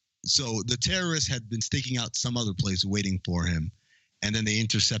 So the terrorists had been staking out some other place waiting for him. And then they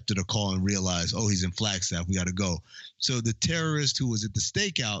intercepted a call and realized, oh, he's in Flagstaff. We got to go. So the terrorist who was at the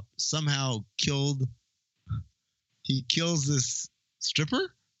stakeout somehow kills this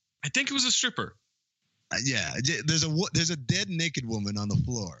stripper. I think it was a stripper. Yeah. There's a dead naked woman on the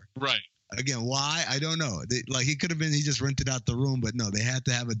floor. Right. Again, why? I don't know. He could have been, he just rented out the room, but no, they had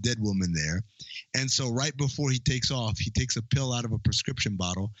to have a dead woman there. And so right before he takes off, he takes a pill out of a prescription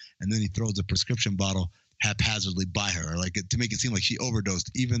bottle, and then he throws a prescription bottle haphazardly by her, to make it seem like she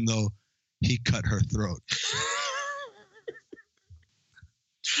overdosed, even though he cut her throat.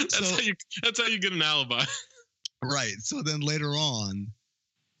 That's how you get an alibi. Right. So then later on,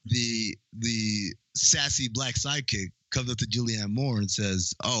 the sassy black sidekick comes up to Julianne Moore and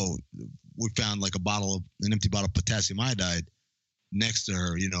says, "Oh, we found an empty bottle of potassium iodide next to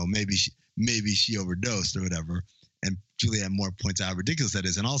her. Maybe she overdosed or whatever." And Julianne Moore points out how ridiculous that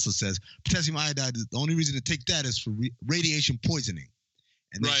is, and also says potassium iodide, the only reason to take that is for radiation poisoning.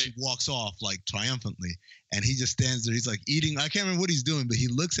 And then she walks off triumphantly, and he just stands there. He's eating. I can't remember what he's doing, but he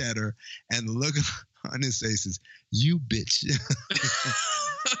looks at her, and the look on his face is, "You bitch."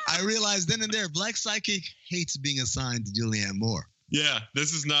 I realized then and there, Black Psychic hates being assigned to Julianne Moore. Yeah,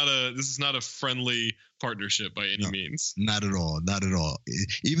 this is not a friendly partnership by any means. Not at all. Not at all.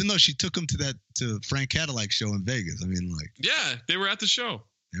 Even though she took him to Frank Cadillac show in Vegas. Yeah, they were at the show.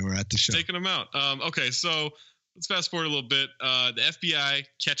 Taking him out. Okay, so let's fast forward a little bit. The FBI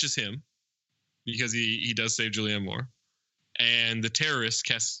catches him because he does save Julianne Moore, and the terrorists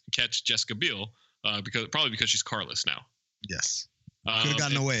catch Jessica Biel because she's carless now. Yes. Could have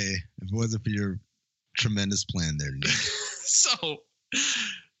gotten away if it wasn't for your tremendous plan there, Nick. So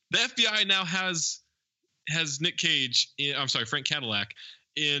the FBI now has Frank Cadillac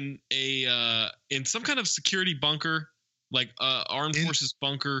in some kind of security bunker, armed forces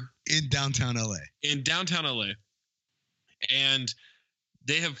bunker in downtown LA. And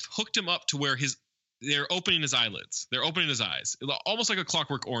they have hooked him up to where they're opening his eyelids. They're opening his eyes, almost like a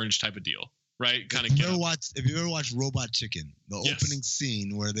Clockwork Orange type of deal. Right, If you ever watched Robot Chicken, the opening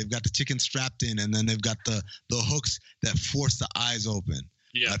scene where they've got the chicken strapped in, and then they've got the hooks that force the eyes open.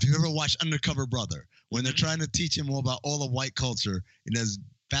 Yeah. If you ever watched Undercover Brother, when they're trying to teach him all about all of white culture in as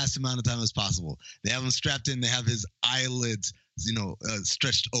fast amount of time as possible, they have him strapped in. They have his eyelids,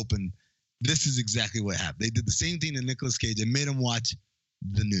 stretched open. This is exactly what happened. They did the same thing to Nicolas Cage and made him watch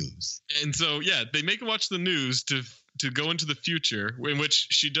the news. And so, they make him watch the news to go into the future, in which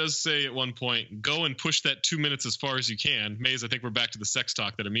she does say at one point, "Go and push that 2 minutes as far as you can." Maze, I think we're back to the sex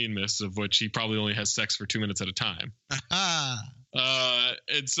talk that Amin missed, of which he probably only has sex for 2 minutes at a time.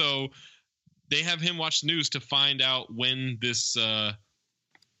 And so they have him watch the news to find out when this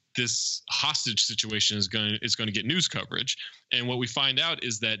hostage situation is going to get news coverage. And what we find out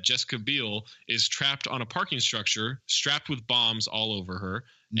is that Jessica Biel is trapped on a parking structure, strapped with bombs all over her.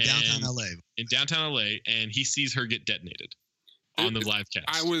 In downtown LA, and he sees her get detonated on the live cast.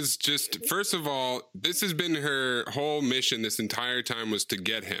 First of all, this has been her whole mission this entire time, was to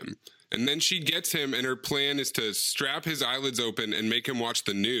get him. And then she gets him, and her plan is to strap his eyelids open and make him watch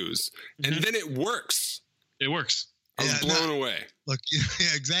the news. Mm-hmm. And then it works. It works. I was blown away. Look,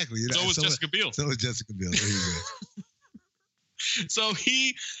 yeah, exactly. So was Jessica Biel. So was Jessica Biel. There you go. So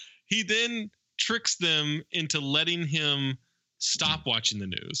he then tricks them into letting him stop watching the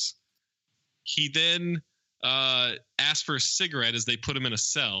news. He then asks for a cigarette as they put him in a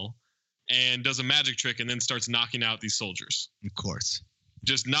cell, and does a magic trick, and then starts knocking out these soldiers. Of course.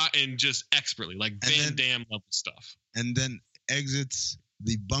 Just expertly, Van Damme level stuff. And then exits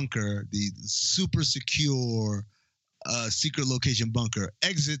the bunker, the super secure secret location bunker,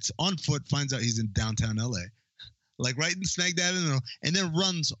 exits on foot, finds out he's in downtown LA, right in smack dab in the middle, and then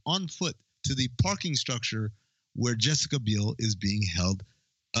runs on foot to the parking structure where Jessica Biel is being held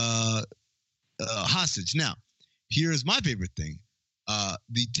hostage. Now, here's my favorite thing.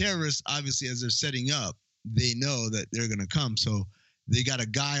 The terrorists, obviously, as they're setting up, they know that they're going to come. So they got a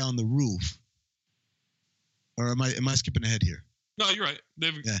guy on the roof. Or am I skipping ahead here? No, you're right.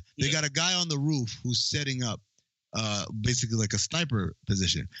 They got a guy on the roof who's setting up basically like a sniper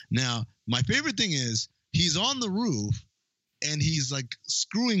position. Now, my favorite thing is he's on the roof and he's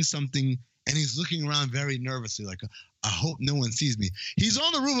screwing something, and he's looking around very nervously, like, I hope no one sees me. He's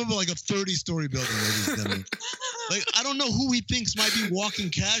on the roof of like a 30-story building. Like, I don't know who he thinks might be walking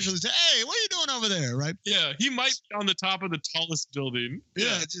casually. Say, hey, what are you doing over there, right? Yeah, he might be on the top of the tallest building.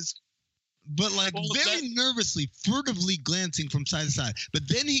 Yeah, but like very nervously, furtively glancing from side to side. But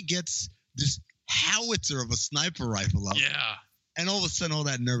then he gets this howitzer of a sniper rifle up. Yeah. And all of a sudden, all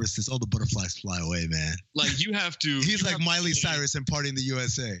that nervousness, all the butterflies fly away, man. Like, you have to... He's like Miley Cyrus in Party in the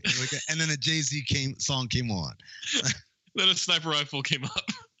USA. And then a Jay-Z song came on. Then a sniper rifle came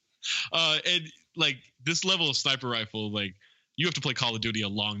up. And, like, this level of sniper rifle, like, you have to play Call of Duty a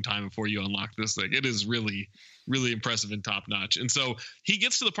long time before you unlock this thing. It is really, really impressive and top-notch. And so he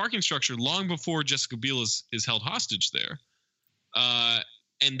gets to the parking structure long before Jessica Biel is held hostage there.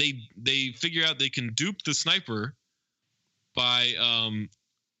 And they figure out they can dupe the sniper by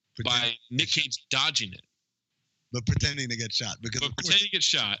Nick Cage dodging it, but pretending to get shot pretending to get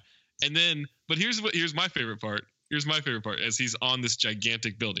shot. And then, but here's my favorite part. Here's my favorite part as he's on this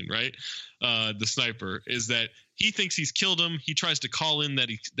gigantic building, right? The sniper is that he thinks he's killed him. He tries to call in that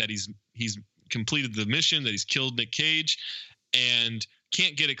he's completed the mission, that he's killed Nick Cage, and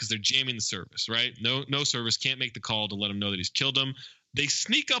can't get it because they're jamming the service, right? No service, can't make the call to let him know that he's killed him. They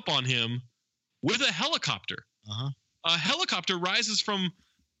sneak up on him with a helicopter. A helicopter rises from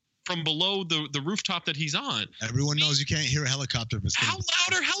below the rooftop that he's on. Everyone knows you can't hear a helicopter. How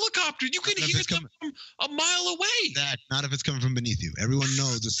loud are helicopters? You can hear them from a mile away. Zach, not if it's coming from beneath you. Everyone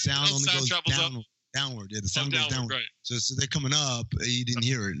knows the sound only goes downward. Yeah, the sound goes downward. Right. So they're coming up. You didn't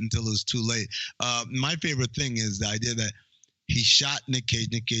hear it until it was too late. My favorite thing is the idea that he shot Nick Cage.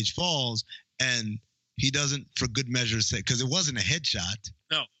 Nick Cage falls, and he doesn't, for good measure, say, because it wasn't a headshot.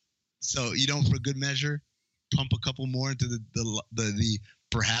 No. So you don't, for good measure, pump a couple more into the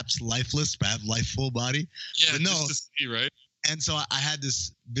perhaps lifeless, perhaps life-full body. Yeah, but no. Just to see, right? And so I had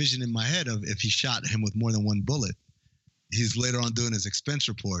this vision in my head of if he shot him with more than one bullet, he's later on doing his expense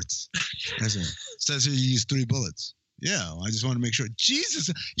reports. Says here you used 3 bullets. Yeah, I just want to make sure. Jesus,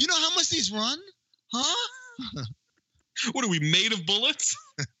 you know how much these run? Huh? What are we, made of bullets?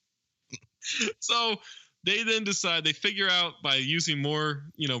 So they then decide, they figure out by using more,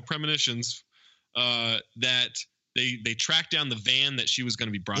 premonitions, that they track down the van that she was going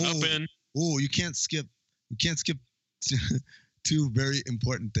to be brought up in. Oh, you can't skip two very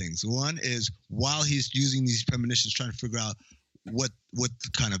important things. One is while he's using these premonitions, trying to figure out what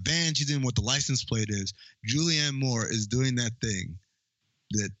kind of van she's in, what the license plate is, Julianne Moore is doing that thing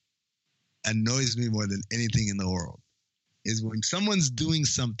that annoys me more than anything in the world. Is when someone's doing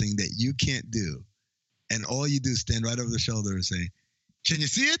something that you can't do, and all you do is stand right over the shoulder and say, "Can you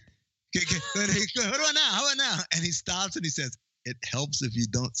see it? How about now? And he stops and he says, "It helps if you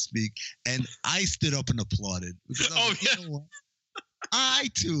don't speak." And I stood up and applauded. Because you know what?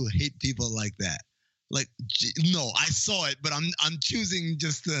 I too hate people like that. Like, no, I saw it, but I'm choosing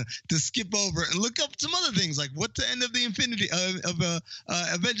just to skip over and look up some other things, like what's the end of the Avengers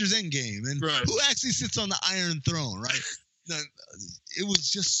Endgame, and who actually sits on the Iron Throne, right? It was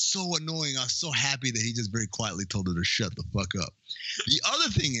just so annoying. I was so happy that he just very quietly told her to shut the fuck up. The other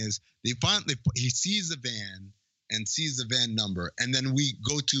thing is, he sees the van and sees the van number, and then we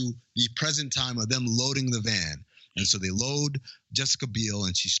go to the present time of them loading the van. And so they load Jessica Biel,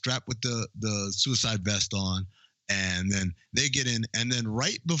 and she's strapped with the suicide vest on, and then they get in, and then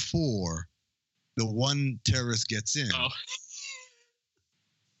right before the one terrorist gets in,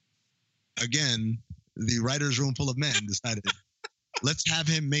 again, the writer's room full of men decided, let's have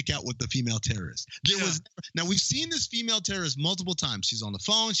him make out with the female terrorist. Now we've seen this female terrorist multiple times. She's on the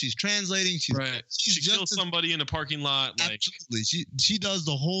phone. She's translating. She kills somebody in a parking lot. Absolutely. She does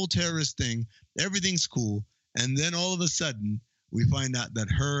the whole terrorist thing. Everything's cool. And then all of a sudden, we find out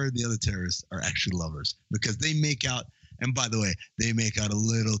that her and the other terrorists are actually lovers because they make out. And by the way, they make out a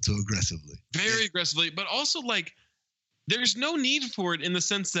little too aggressively. Very aggressively. But also, like, there's no need for it in the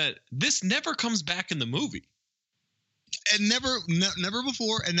sense that this never comes back in the movie. And never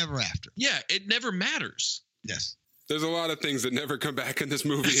before and never after. Yeah, it never matters. Yes. There's a lot of things that never come back in this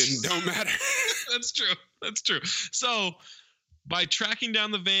movie and don't matter. That's true. So by tracking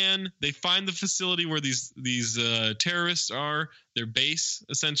down the van, they find the facility where these terrorists are, their base,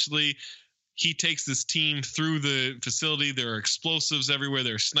 essentially. He takes this team through the facility. There are explosives everywhere.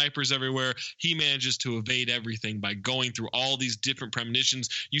 There are snipers everywhere. He manages to evade everything by going through all these different premonitions.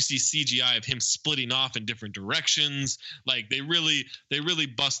 You see CGI of him splitting off in different directions. Like, they really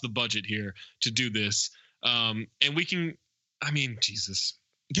bust the budget here to do this. And Jesus.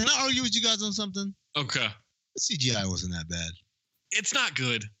 Can I argue with you guys on something? Okay. The CGI wasn't that bad. It's not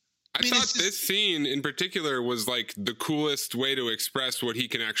good. I thought this scene in particular was like the coolest way to express what he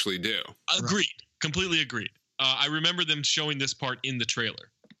can actually do. Agreed. Right. Completely agreed. I remember them showing this part in the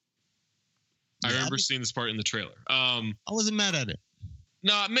trailer. I remember seeing this part in the trailer. I wasn't mad at it.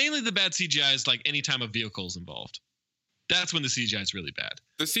 No, mainly the bad CGI is like any time a vehicle is involved. That's when the CGI is really bad.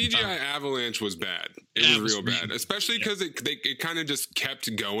 The CGI avalanche was bad. It was real bad, especially because it kind of just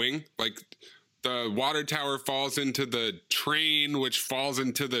kept going. Like the water tower falls into the train, which falls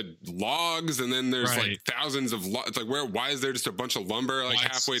into the logs, and then there's like thousands of it's like why is there just a bunch of lumber like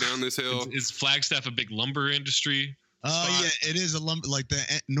halfway down this hill? Is Flagstaff a big lumber industry? Yeah, it is a lumber. Like the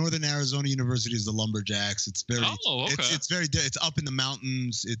Northern Arizona University is the lumberjacks. It's very. Oh, okay. It's up in the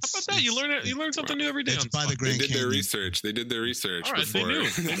mountains. How about that? You learn something new every day. It's by the Grand Canyon. They did their research. All right, before. they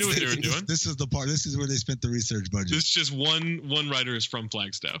knew what they were doing. This is the part. This is where they spent the research budget. This is just one writer is from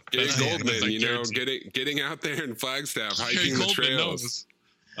Flagstaff. Gary Goldman, getting out there in Flagstaff, hiking the trails.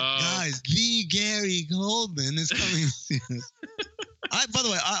 Guys, the Gary Goldman is coming. By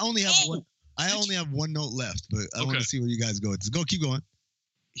the way, I only have one. I only have one note left, but I want to see where you guys go. Keep going.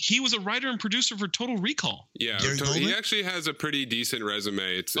 He was a writer and producer for Total Recall. Yeah, he actually has a pretty decent resume.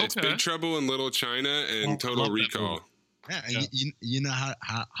 It's Big Trouble in Little China and Total Recall. Yeah, and you know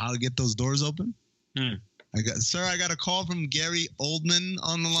how to get those doors open? I got a call from Gary Oldman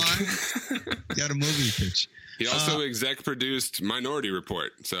on the line. Got a movie pitch. He also exec produced Minority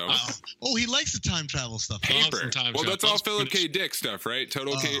Report. So he likes the time travel stuff. Well, that's all Philip K. Dick stuff, right?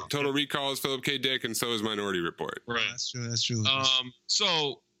 Total Recall is Philip K. Dick, and so is Minority Report. Right. That's true.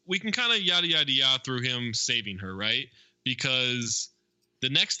 So we can kind of yada through him saving her, right? Because the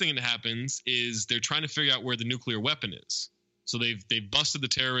next thing that happens is they're trying to figure out where the nuclear weapon is. So they've busted the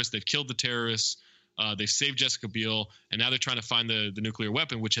terrorists, they've killed the terrorists, they've saved Jessica Biel, and now they're trying to find the nuclear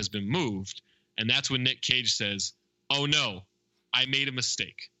weapon, which has been moved. And that's when Nick Cage says, "Oh no, I made a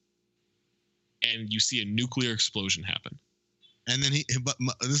mistake." And you see a nuclear explosion happen. And then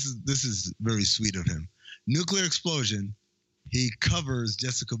this is very sweet of him. Nuclear explosion. He covers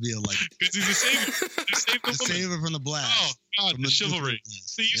Jessica Biel like because he's a savior. To save her from the blast. Oh God, the chivalry.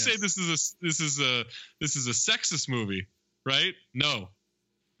 So you say this is a sexist movie, right? No,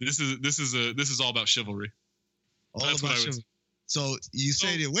 this is all about chivalry. That's about chivalry. So you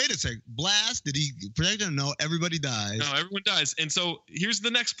say, wait a sec, blast? Did he protect him? No, everybody dies. No, everyone dies. And so here's the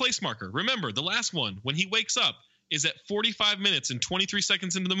next place marker. Remember, the last one, when he wakes up, is at 45 minutes and 23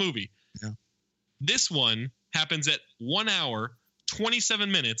 seconds into the movie. Yeah. This one happens at 1 hour, 27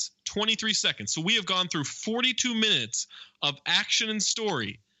 minutes, 23 seconds. So we have gone through 42 minutes of action and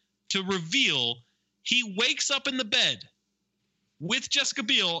story to reveal he wakes up in the bed with Jessica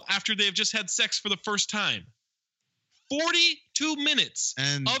Biel after they have just had sex for the first time. 42 minutes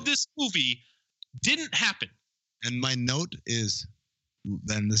of this movie didn't happen. And my note is,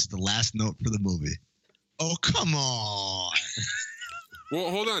 then this is the last note for the movie. Oh, come on. Well,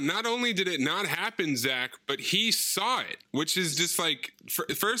 hold on. Not only did it not happen, Zach, but he saw it, which is just like,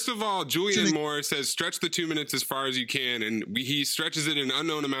 first of all, Julianne Moore says, stretch the 2 minutes as far as you can. And he stretches it an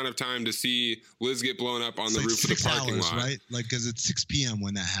unknown amount of time to see Liz get blown up on the roof of the parking lot. Right? Like, because it's 6 p.m.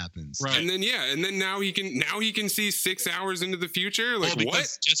 when that happens. Right. And then now he can see 6 hours into the future. Like,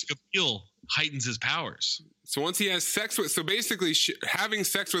 what? Jessica Biel heightens his powers. So once he has sex with, so basically having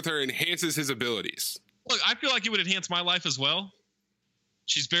sex with her enhances his abilities. Look, I feel like it would enhance my life as well.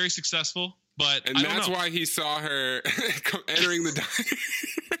 She's very successful, but that's why he saw her entering the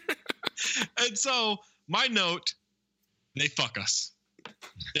diner. And so my note, they fuck us.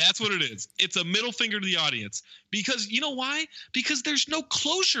 That's what it is. It's a middle finger to the audience. Because you know why? Because there's no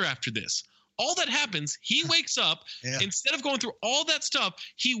closure after this. All that happens, he wakes up. Instead of going through all that stuff,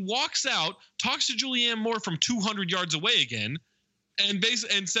 he walks out, talks to Julianne Moore from 200 yards away again, and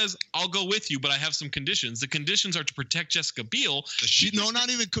says, "I'll go with you, but I have some conditions. The conditions are to protect Jessica Biel."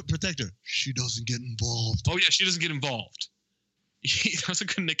 Not even protect her. She doesn't get involved. Oh yeah, she doesn't get involved. That was a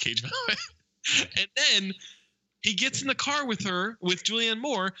good Nick Cage moment. And then he gets in the car with her, with Julianne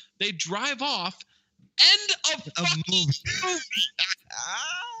Moore. They drive off. End of fucking movie.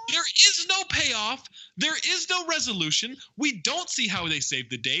 There is no payoff. There is no resolution. We don't see how they save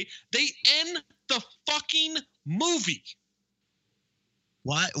the day. They end the fucking movie.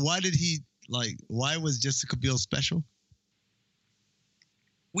 Why did he why was Jessica Biel special?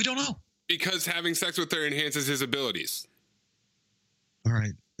 We don't know. Because having sex with her enhances his abilities. All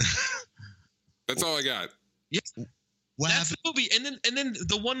right. That's all I got. Yeah. That's the movie. And then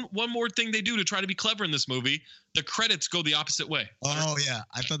the one more thing they do to try to be clever in this movie, the credits go the opposite way. Oh yeah.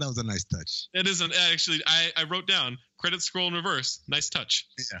 I thought that was a nice touch. It isn't actually. I wrote down credits scroll in reverse. Nice touch.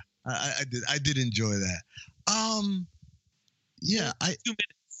 Yeah. I did enjoy that. Yeah, 2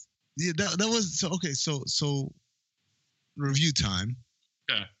 minutes. Yeah, that was so okay. So review time.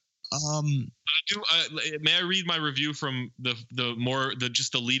 Okay. May I read my review from the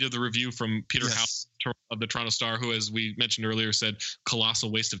lead of the review from Peter House of the Toronto Star, who, as we mentioned earlier, said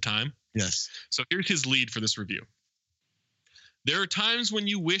colossal waste of time. Yes. So here's his lead for this review. There are times when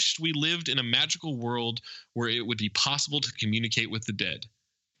you wished we lived in a magical world where it would be possible to communicate with the dead.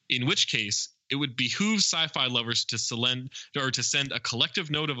 In which case, it would behoove sci-fi lovers to send a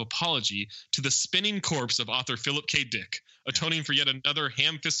collective note of apology to the spinning corpse of author Philip K. Dick, atoning for yet another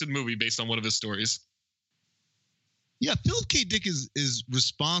ham-fisted movie based on one of his stories. Yeah, Philip K. Dick is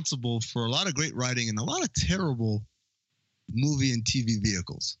responsible for a lot of great writing and a lot of terrible movie and TV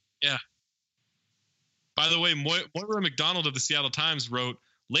vehicles. Yeah. By the way, Moira McDonald of the Seattle Times wrote,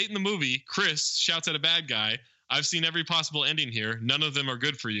 late in the movie, Chris shouts at a bad guy, I've seen every possible ending here. None of them are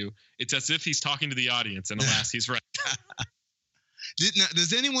good for you. It's as if he's talking to the audience, and alas, he's right.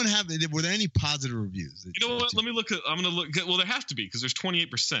 Does anyone were there any positive reviews? You know what? Let me look at, I'm going to look, well, there have to be, because there's 28%.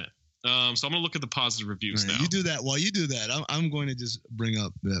 So I'm going to look at the positive reviews now. You do that. While you do that, I'm going to just bring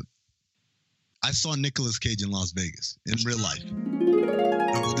up that I saw Nicolas Cage in Las Vegas in real life.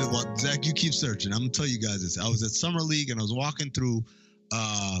 Well, Zach, you keep searching. I'm going to tell you guys this. I was at Summer League, and I was walking through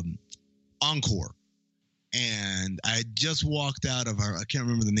Encore. And I just walked out of I can't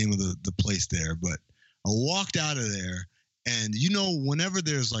remember the name of the place there, but I walked out of there. And, whenever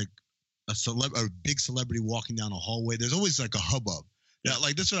there's like a big celebrity walking down a hallway, there's always like a hubbub. Yeah,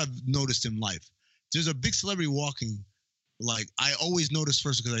 like that's what I've noticed in life. There's a big celebrity walking, like I always notice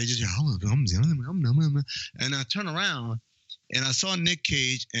first because I just and I turn around and I saw Nick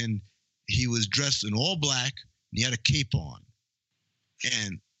Cage and he was dressed in all black and he had a cape on.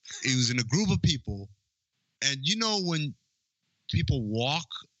 And he was in a group of people. And when people walk,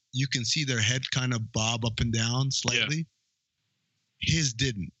 you can see their head kind of bob up and down slightly. Yeah. His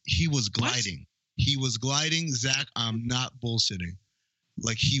didn't. He was gliding. What? He was gliding. Zach, I'm not bullshitting.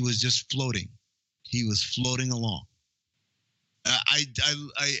 Like he was just floating. He was floating along. I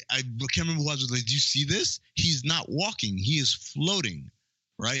can't remember who I was like, do you see this? He's not walking. He is floating,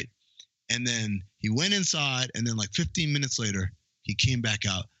 right? And then he went inside, and then like 15 minutes later, he came back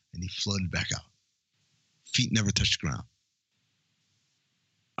out, and he floated back out. Feet never touched the ground.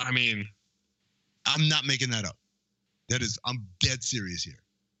 I mean, I'm not making that up. I'm dead serious here.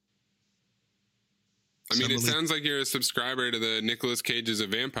 I mean, it sounds like you're a subscriber to the Nicolas Cage is a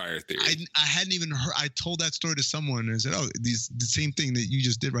vampire theory. I hadn't even heard. I told that story to someone and said, the same thing that you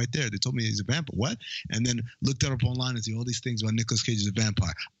just did right there. They told me he's a vampire. What? And then looked it up online and see all these things about Nicolas Cage is a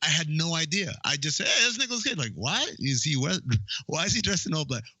vampire. I had no idea. I just said, hey, that's Nicolas Cage. Like, why is he dressed in all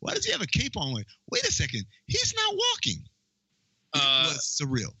black? Why does he have a cape on? Like, wait a second. He's not walking. It was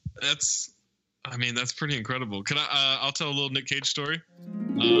surreal. That's pretty incredible. I'll tell a little Nick Cage story.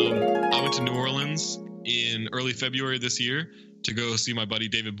 I went to New Orleans in early February this year to go see my buddy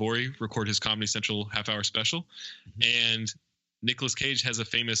David Bory record his Comedy Central half-hour special. Mm-hmm. And Nicolas Cage has a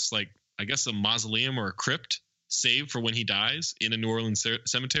famous, like, I guess a mausoleum or a crypt saved for when he dies in a New Orleans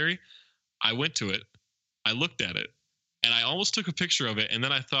cemetery. I went to it. I looked at it. And I almost took a picture of it. And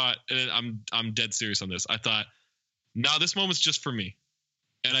then I thought, and I'm dead serious on this. I thought, no, this moment's just for me.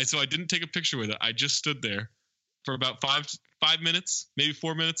 And so I didn't take a picture with it. I just stood there for about five minutes, maybe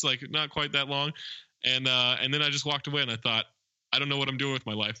 4 minutes, like not quite that long. And then I just walked away and I thought, I don't know what I'm doing with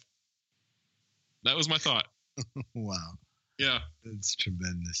my life. That was my thought. Wow. Yeah. That's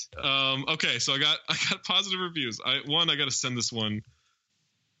tremendous. Okay. So I got positive reviews. I got to send this one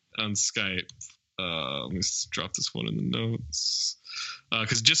on Skype. Let me drop this one in the notes.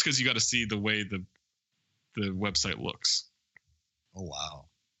 Cause you got to see the way the website looks. Oh, wow.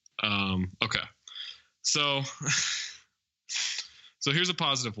 Okay. So here's a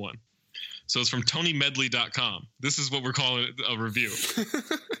positive one. So it's from TonyMedley.com. This is what we're calling a review.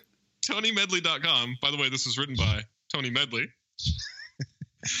 TonyMedley.com. By the way, this was written by Tony Medley.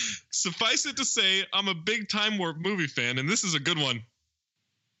 Suffice it to say, I'm a big Time Warp movie fan, and this is a good one.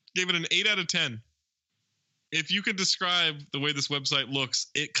 Gave it an 8 out of 10. If you could describe the way this website looks,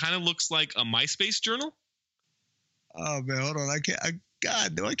 it kind of looks like a MySpace journal. Oh, man, hold on. Why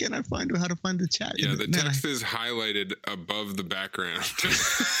can't I find how to find the chat? Yeah, the text is highlighted above the background.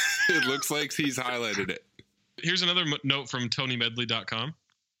 It looks like he's highlighted it. Here's another note from TonyMedley.com.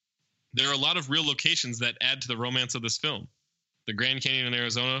 There are a lot of real locations that add to the romance of this film. The Grand Canyon in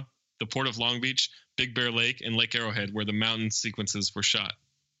Arizona, the Port of Long Beach, Big Bear Lake, and Lake Arrowhead, where the mountain sequences were shot.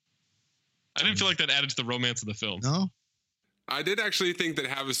 I didn't feel like that added to the romance of the film. No? I did actually think that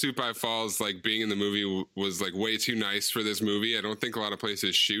Havasupai Falls, like being in the movie, was like way too nice for this movie. I don't think a lot of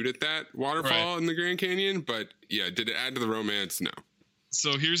places shoot at that waterfall in the Grand Canyon, but yeah, did it add to the romance? No.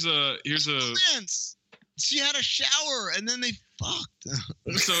 So here's a. She had a shower and then they fucked.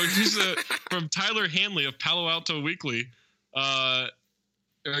 So here's from Tyler Hanley of Palo Alto Weekly.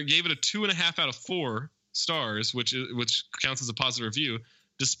 Gave it a 2.5 out of 4 stars, which counts as a positive review.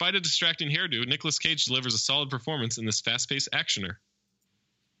 Despite a distracting hairdo, Nicolas Cage delivers a solid performance in this fast-paced actioner.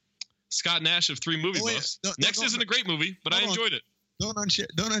 Scott Nash of 3 Movie Buffs. Next isn't a great movie, but I enjoyed it. Don't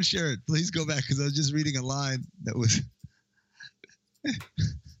unshare it. Please go back because I was just reading a line that was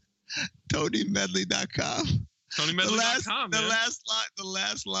TonyMedley.com. TonyMedley.com. The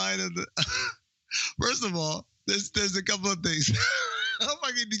last line of the. First of all, there's a couple of things. Oh my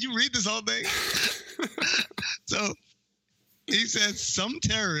God! Did you read this whole thing? So he says some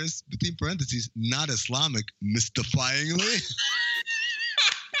terrorists, between parentheses, not Islamic, mystifyingly.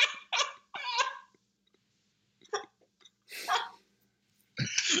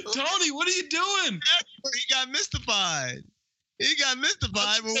 Tony, what are you doing? He got mystified. But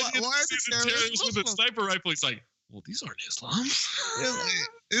why are the terrorists with a sniper rifle? He's like, well, these aren't Islam.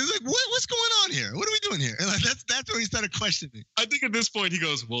 It's like what's going on here? What are we doing here? And like, that's where he started questioning. I think at this point he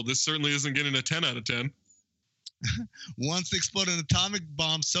goes, well, this certainly isn't getting a 10 out of 10. Wants to explode an atomic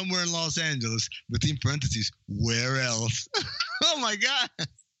bomb somewhere in Los Angeles, between parentheses, where else? Oh my God.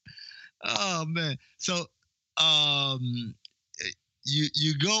 Oh man. So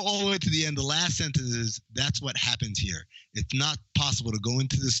you go all the way to the end. The last sentence is, that's what happens here. It's not possible to go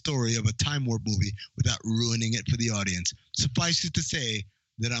into the story of a time warp movie without ruining it for the audience. Suffice it to say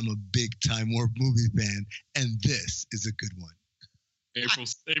that I'm a big time warp movie fan, and this is a good one.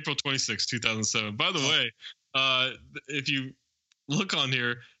 April 26, 2007. By the way, if you look on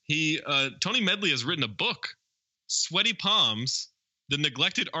here, Tony Medley has written a book, Sweaty Palms: The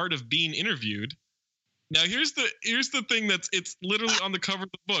Neglected Art of Being Interviewed. Now here's the thing it's literally on the cover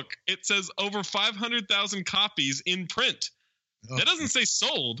of the book. It says over 500,000 copies in print. Oh. That doesn't say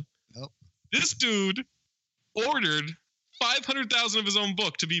sold. Nope. This dude ordered 500,000 of his own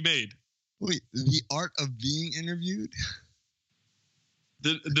book to be made. Wait, the art of being interviewed?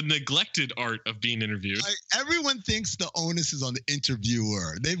 The neglected art of being interviewed. Everyone thinks the onus is on the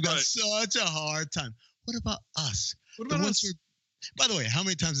interviewer. They've got such a hard time. What about us? What about us? By the way, how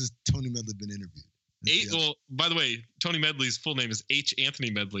many times has Tony Medley been interviewed? 8. Well, by the way, Tony Medley's full name is H.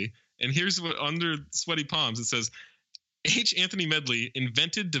 Anthony Medley. And here's what under Sweaty Palms, it says, H. Anthony Medley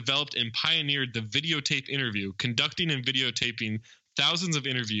invented, developed, and pioneered the videotape interview, conducting and videotaping thousands of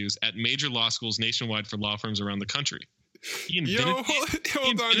interviews at major law schools nationwide for law firms around the country.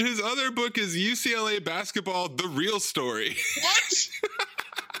 Hold on. His other book is UCLA Basketball, The Real Story.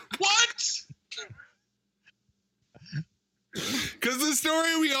 What? Because the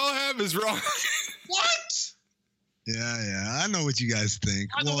story we all have is wrong. What? Yeah. I know what you guys think.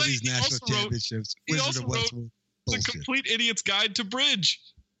 All these national championships. He also wrote The Complete Idiot's Guide to Bridge,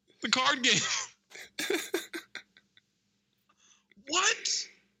 the card game. What?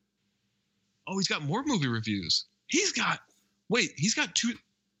 Oh, he's got more movie reviews. He's got 2.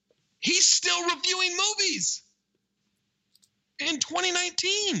 He's still reviewing movies in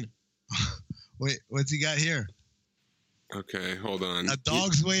 2019. Wait, what's he got here? Okay, hold on. A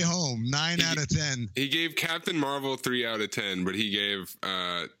Dog's Way Home, 9 out of 10. He gave Captain Marvel 3 out of 10, but he gave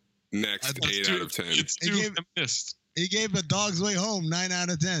Next 8 out of 10. It's too feminist. He gave A Dog's Way Home 9 out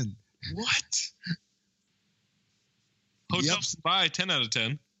of 10. What? Hotel Spy 10 out of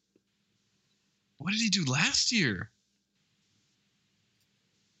 10. What did he do last year?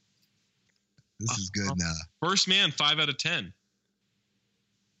 This is good now. First Man 5 out of 10.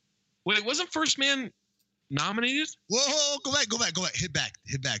 Wait, wasn't First Man nominated? Whoa, go back. Hit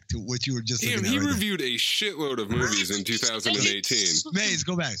back to what you were just looking at. He reviewed a shitload of movies in 2018. Maze,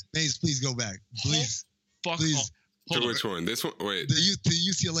 go back. Maze, please go back. Please. Please. To which one? This one? Wait. The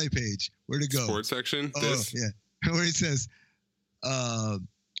UCLA page. Where'd it go? Sports section? This? Yeah. Where it says,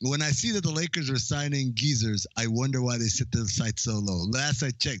 when I see that the Lakers are signing geezers, I wonder why they set their sights so low. Last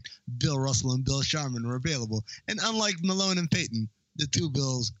I checked, Bill Russell and Bill Sharman were available. And unlike Malone and Payton, the two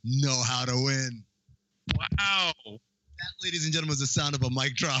Bills know how to win. Wow. That, ladies and gentlemen, was the sound of a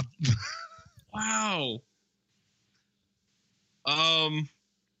mic drop. Wow. Hold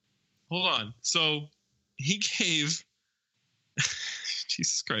on. So he gave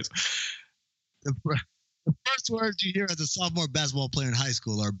Jesus Christ. The first words you hear as a sophomore basketball player in high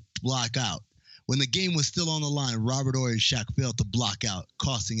school are block out. When the game was still on the line, Robert Horry and Shaq failed to block out,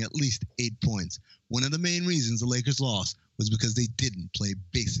 costing at least 8 points. One of the main reasons the Lakers lost was because they didn't play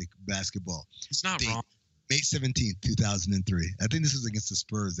basic basketball. It's not wrong. May 17th, 2003. I think this was against the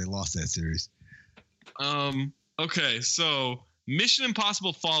Spurs. They lost that series. Okay, so Mission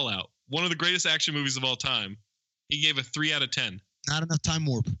Impossible Fallout, one of the greatest action movies of all time. He gave a 3 out of 10. Not enough time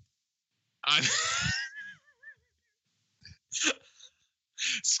warp.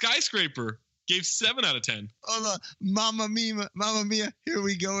 Skyscraper gave 7 out of 10. Hold on. Mamma Mia, here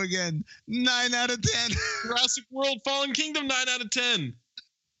we go again. 9 out of 10. Jurassic World Fallen Kingdom, 9 out of 10.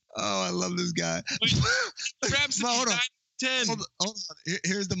 Oh, I love this guy. Rhapsody, 9 out of 10. Hold on.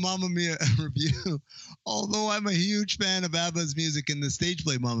 Here's the Mamma Mia review. Although I'm a huge fan of ABBA's music in the stage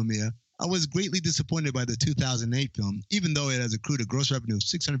play Mamma Mia, I was greatly disappointed by the 2008 film, even though it has accrued a gross revenue of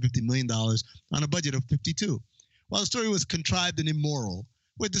 $650 million on a budget of $52. While the story was contrived and immoral,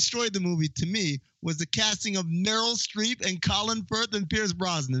 what destroyed the movie to me was the casting of Meryl Streep and Colin Firth and Pierce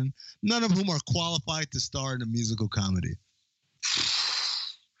Brosnan, none of whom are qualified to star in a musical comedy.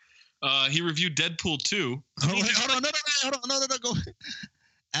 He reviewed Deadpool 2. Hold on, go.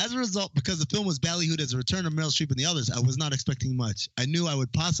 As a result, because the film was ballyhooed as a return of Meryl Streep and the others, I was not expecting much. I knew I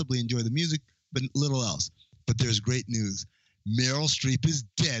would possibly enjoy the music, but little else. But there's great news. Meryl Streep is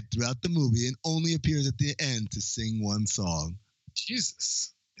dead throughout the movie and only appears at the end to sing one song.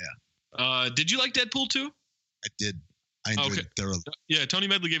 Jesus. Yeah. Did you like Deadpool 2? I did. I enjoyed it thoroughly. Yeah, Tony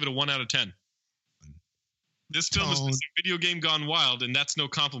Medley gave it a 1 out of 10. This film is a video game gone wild, and that's no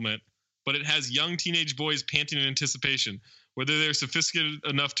compliment, but it has young teenage boys panting in anticipation. Whether they're sophisticated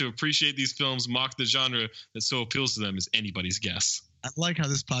enough to appreciate these films, mock the genre that so appeals to them is anybody's guess. I like how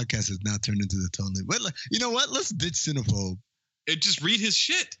this podcast has now turned into the Tony. But you know what? Let's ditch Cinephobe. Just read his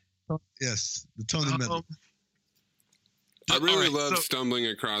shit. Yes, the Tony Medley. I really love stumbling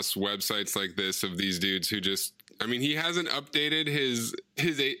across websites like this of these dudes who just, I mean, he hasn't updated his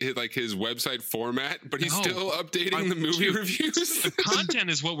website format, but he's still updating the movie reviews. The content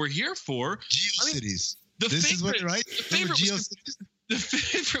is what we're here for. GeoCities. This is what you're right. The Favorite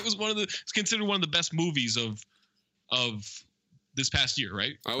was considered one of the best movies of this past year,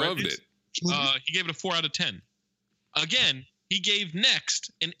 right? I loved it. He gave it a 4 out of 10. Again, he gave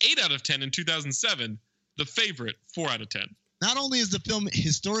Next an 8 out of 10 in 2007. The Favorite, 4 out of 10. Not only is the film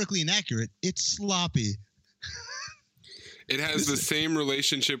historically inaccurate, it's sloppy. It has the same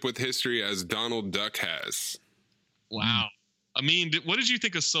relationship with history as Donald Duck has. Wow. I mean, what did you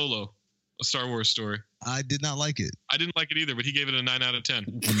think of Solo, A Star Wars Story? I did not like it. I didn't like it either, but he gave it a 9 out of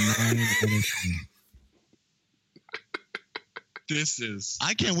 10. This is...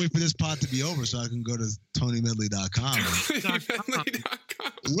 I can't wait for this pod to be over so I can go to TonyMedley.com.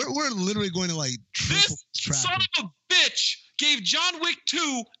 We're literally going to like triple this son of a bitch gave John Wick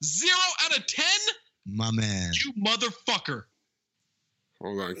 2 0 out of 10? My man. You motherfucker.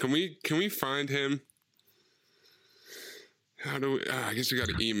 Hold on. Can we find him? How do we... I guess we got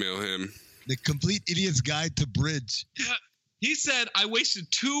to email him. The Complete Idiot's Guide to Bridge. Yeah. He said, I wasted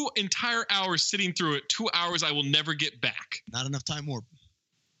 2 entire hours sitting through it. 2 hours I will never get back. Not enough time warp.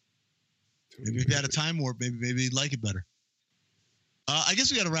 Maybe if you had a time warp, maybe you'd like it better. I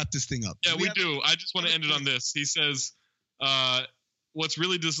guess we got to wrap this thing up. Yeah, we do. I just want to end it on this. He says, what's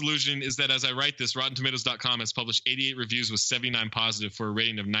really disillusioning is that as I write this, RottenTomatoes.com has published 88 reviews with 79 positive for a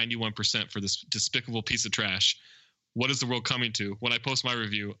rating of 91% for this despicable piece of trash. What is the world coming to? When I post my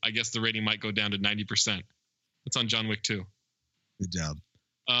review, I guess the rating might go down to 90%. It's on John Wick 2. Good job.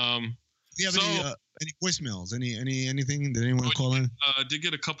 Do you have any voicemails? Anything? Did anyone call in? Did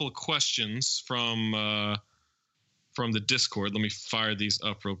get a couple of questions from the Discord. Let me fire these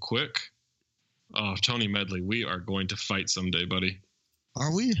up real quick. Oh, Tony Medley, we are going to fight someday, buddy.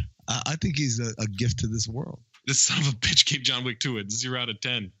 Are we? I think he's a gift to this world. This son of a bitch gave John Wick 2 a 0 out of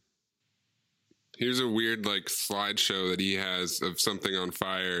 10. Here's a weird slideshow that he has of something on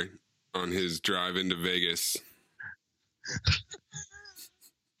fire on his drive into Vegas.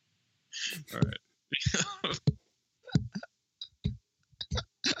 All right.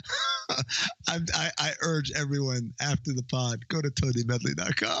 I urge everyone after the pod, go to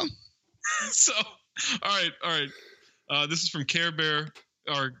TonyMedley.com. So, all right. This is from Care Bear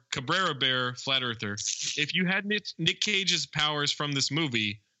or Cabrera Bear Flat Earther. If you had Nick Cage's powers from this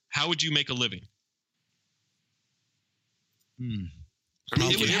movie, how would you make a living? I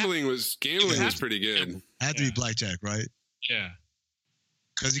mean, gambling was pretty good. Had to be blackjack, right? Yeah.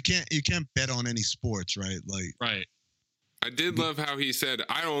 Because you can't bet on any sports, right? Right. I did love how he said,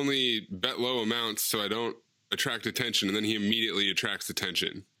 I only bet low amounts so I don't attract attention, and then he immediately attracts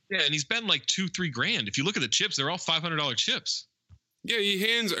attention. Yeah, and he's betting like $2-3 grand. If you look at the chips, they're all $500 chips. Yeah, he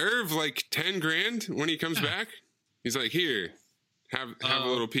hands Irv like 10 grand when he comes back. He's like, here, have a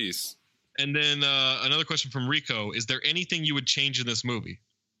little piece. And then another question from Rico. Is there anything you would change in this movie?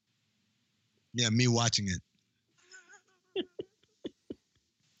 Yeah, me watching it.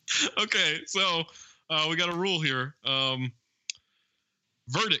 Okay, so we got a rule here.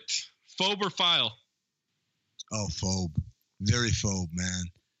 Verdict. Phobe or file? Oh, phobe. very phobe, man.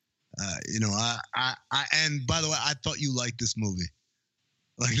 And by the way, I thought you liked this movie.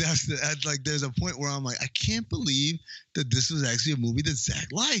 Like there's a point where I'm like, I can't believe that this was actually a movie that Zach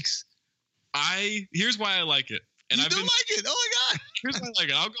likes. Here's why I like it. And you like it? Oh my God. Here's why I like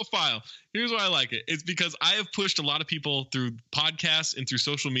it. I'll go file. Here's why I like it. It's because I have pushed a lot of people through podcasts and through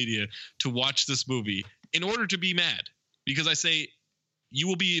social media to watch this movie in order to be mad. Because I say, you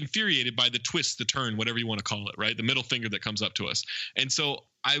will be infuriated by the twist, the turn, whatever you want to call it, right? The middle finger that comes up to us. And so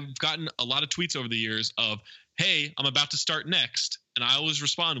I've gotten a lot of tweets over the years of, hey, I'm about to start next. And I always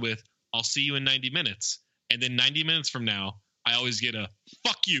respond with, I'll see you in 90 minutes. And then 90 minutes from now, I always get a,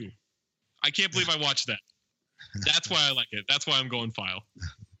 fuck you. I can't believe I watched that. That's why I like it. That's why I'm going file.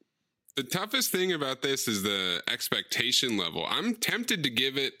 The toughest thing about this is the expectation level. I'm tempted to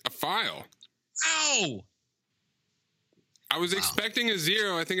give it a file. Ow! I was expecting a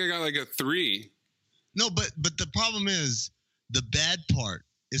 0. I think I got like a 3. No, but the problem is the bad part.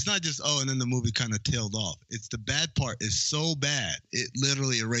 It's not just, and then the movie kind of tailed off. It's the bad part is so bad, it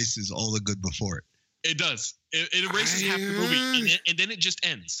literally erases all the good before it. It does. It erases half the movie, and then it just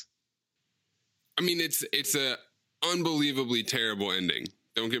ends. I mean, it's a unbelievably terrible ending.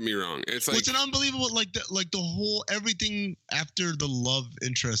 Don't get me wrong. It's like, it's an unbelievable, like the whole, everything after the love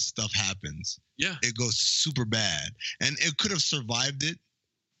interest stuff happens. Yeah. It goes super bad. And it could have survived it.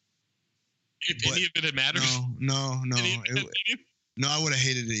 If any of it had mattered. No. No, I would have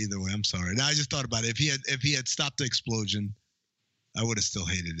hated it either way. I'm sorry. Now I just thought about it. If he had stopped the explosion, I would have still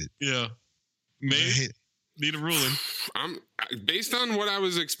hated it. Yeah. Need a ruling. I'm based on what I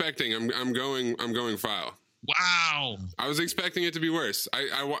was expecting. I'm going file. Wow. I was expecting it to be worse.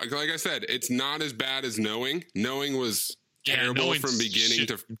 I like I said, it's not as bad as Knowing. Knowing was terrible from beginning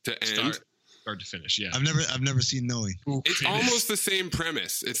to end. Start to finish. Yeah. I've never seen Knowing. It's almost the same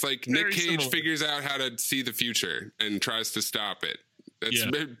premise. It's like Nick Cage figures out how to see the future and tries to stop it. That's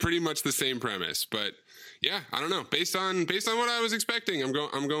pretty much the same premise. But yeah, I don't know. Based on what I was expecting, I'm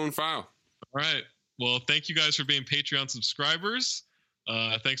going file. All right. Well, thank you guys for being Patreon subscribers.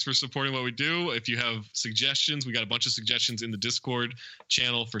 Thanks for supporting what we do. If you have suggestions, we got a bunch of suggestions in the Discord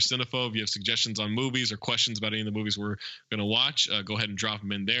channel for Cinephobe. If you have suggestions on movies or questions about any of the movies we're going to watch, go ahead and drop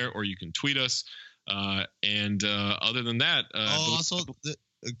them in there, or you can tweet us. Other than that, also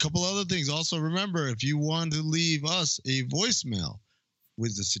a couple other things. Also, remember, if you want to leave us a voicemail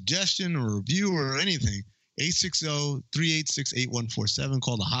with a suggestion or review or anything, 860-386-8147.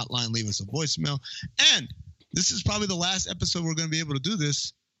 Call the hotline, leave us a voicemail. And this is probably the last episode we're going to be able to do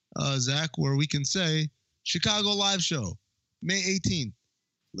this, Zach, where we can say Chicago Live Show, May 18th,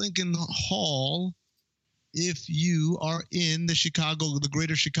 Lincoln Hall. If you are in the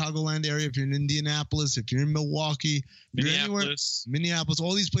greater Chicagoland area, if you're in Indianapolis, if you're in Milwaukee, Minneapolis,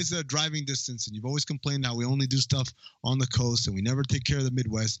 all these places that are driving distance, and you've always complained how we only do stuff on the coast and we never take care of the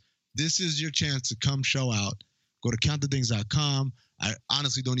Midwest. This is your chance to come show out. Go to countthethings.com. I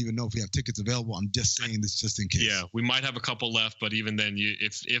honestly don't even know if we have tickets available. I'm just saying this just in case. Yeah, we might have a couple left, but even then,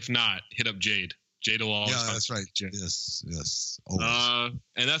 if not, hit up Jade. Jade will always. Yeah, that's right. Yes. Always.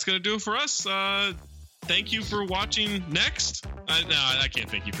 And that's gonna do it for us. Thank you for watching. Next, I can't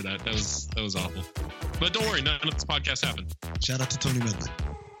thank you for that. That was awful. But don't worry, none of this podcast happened. Shout out to Tony Medley.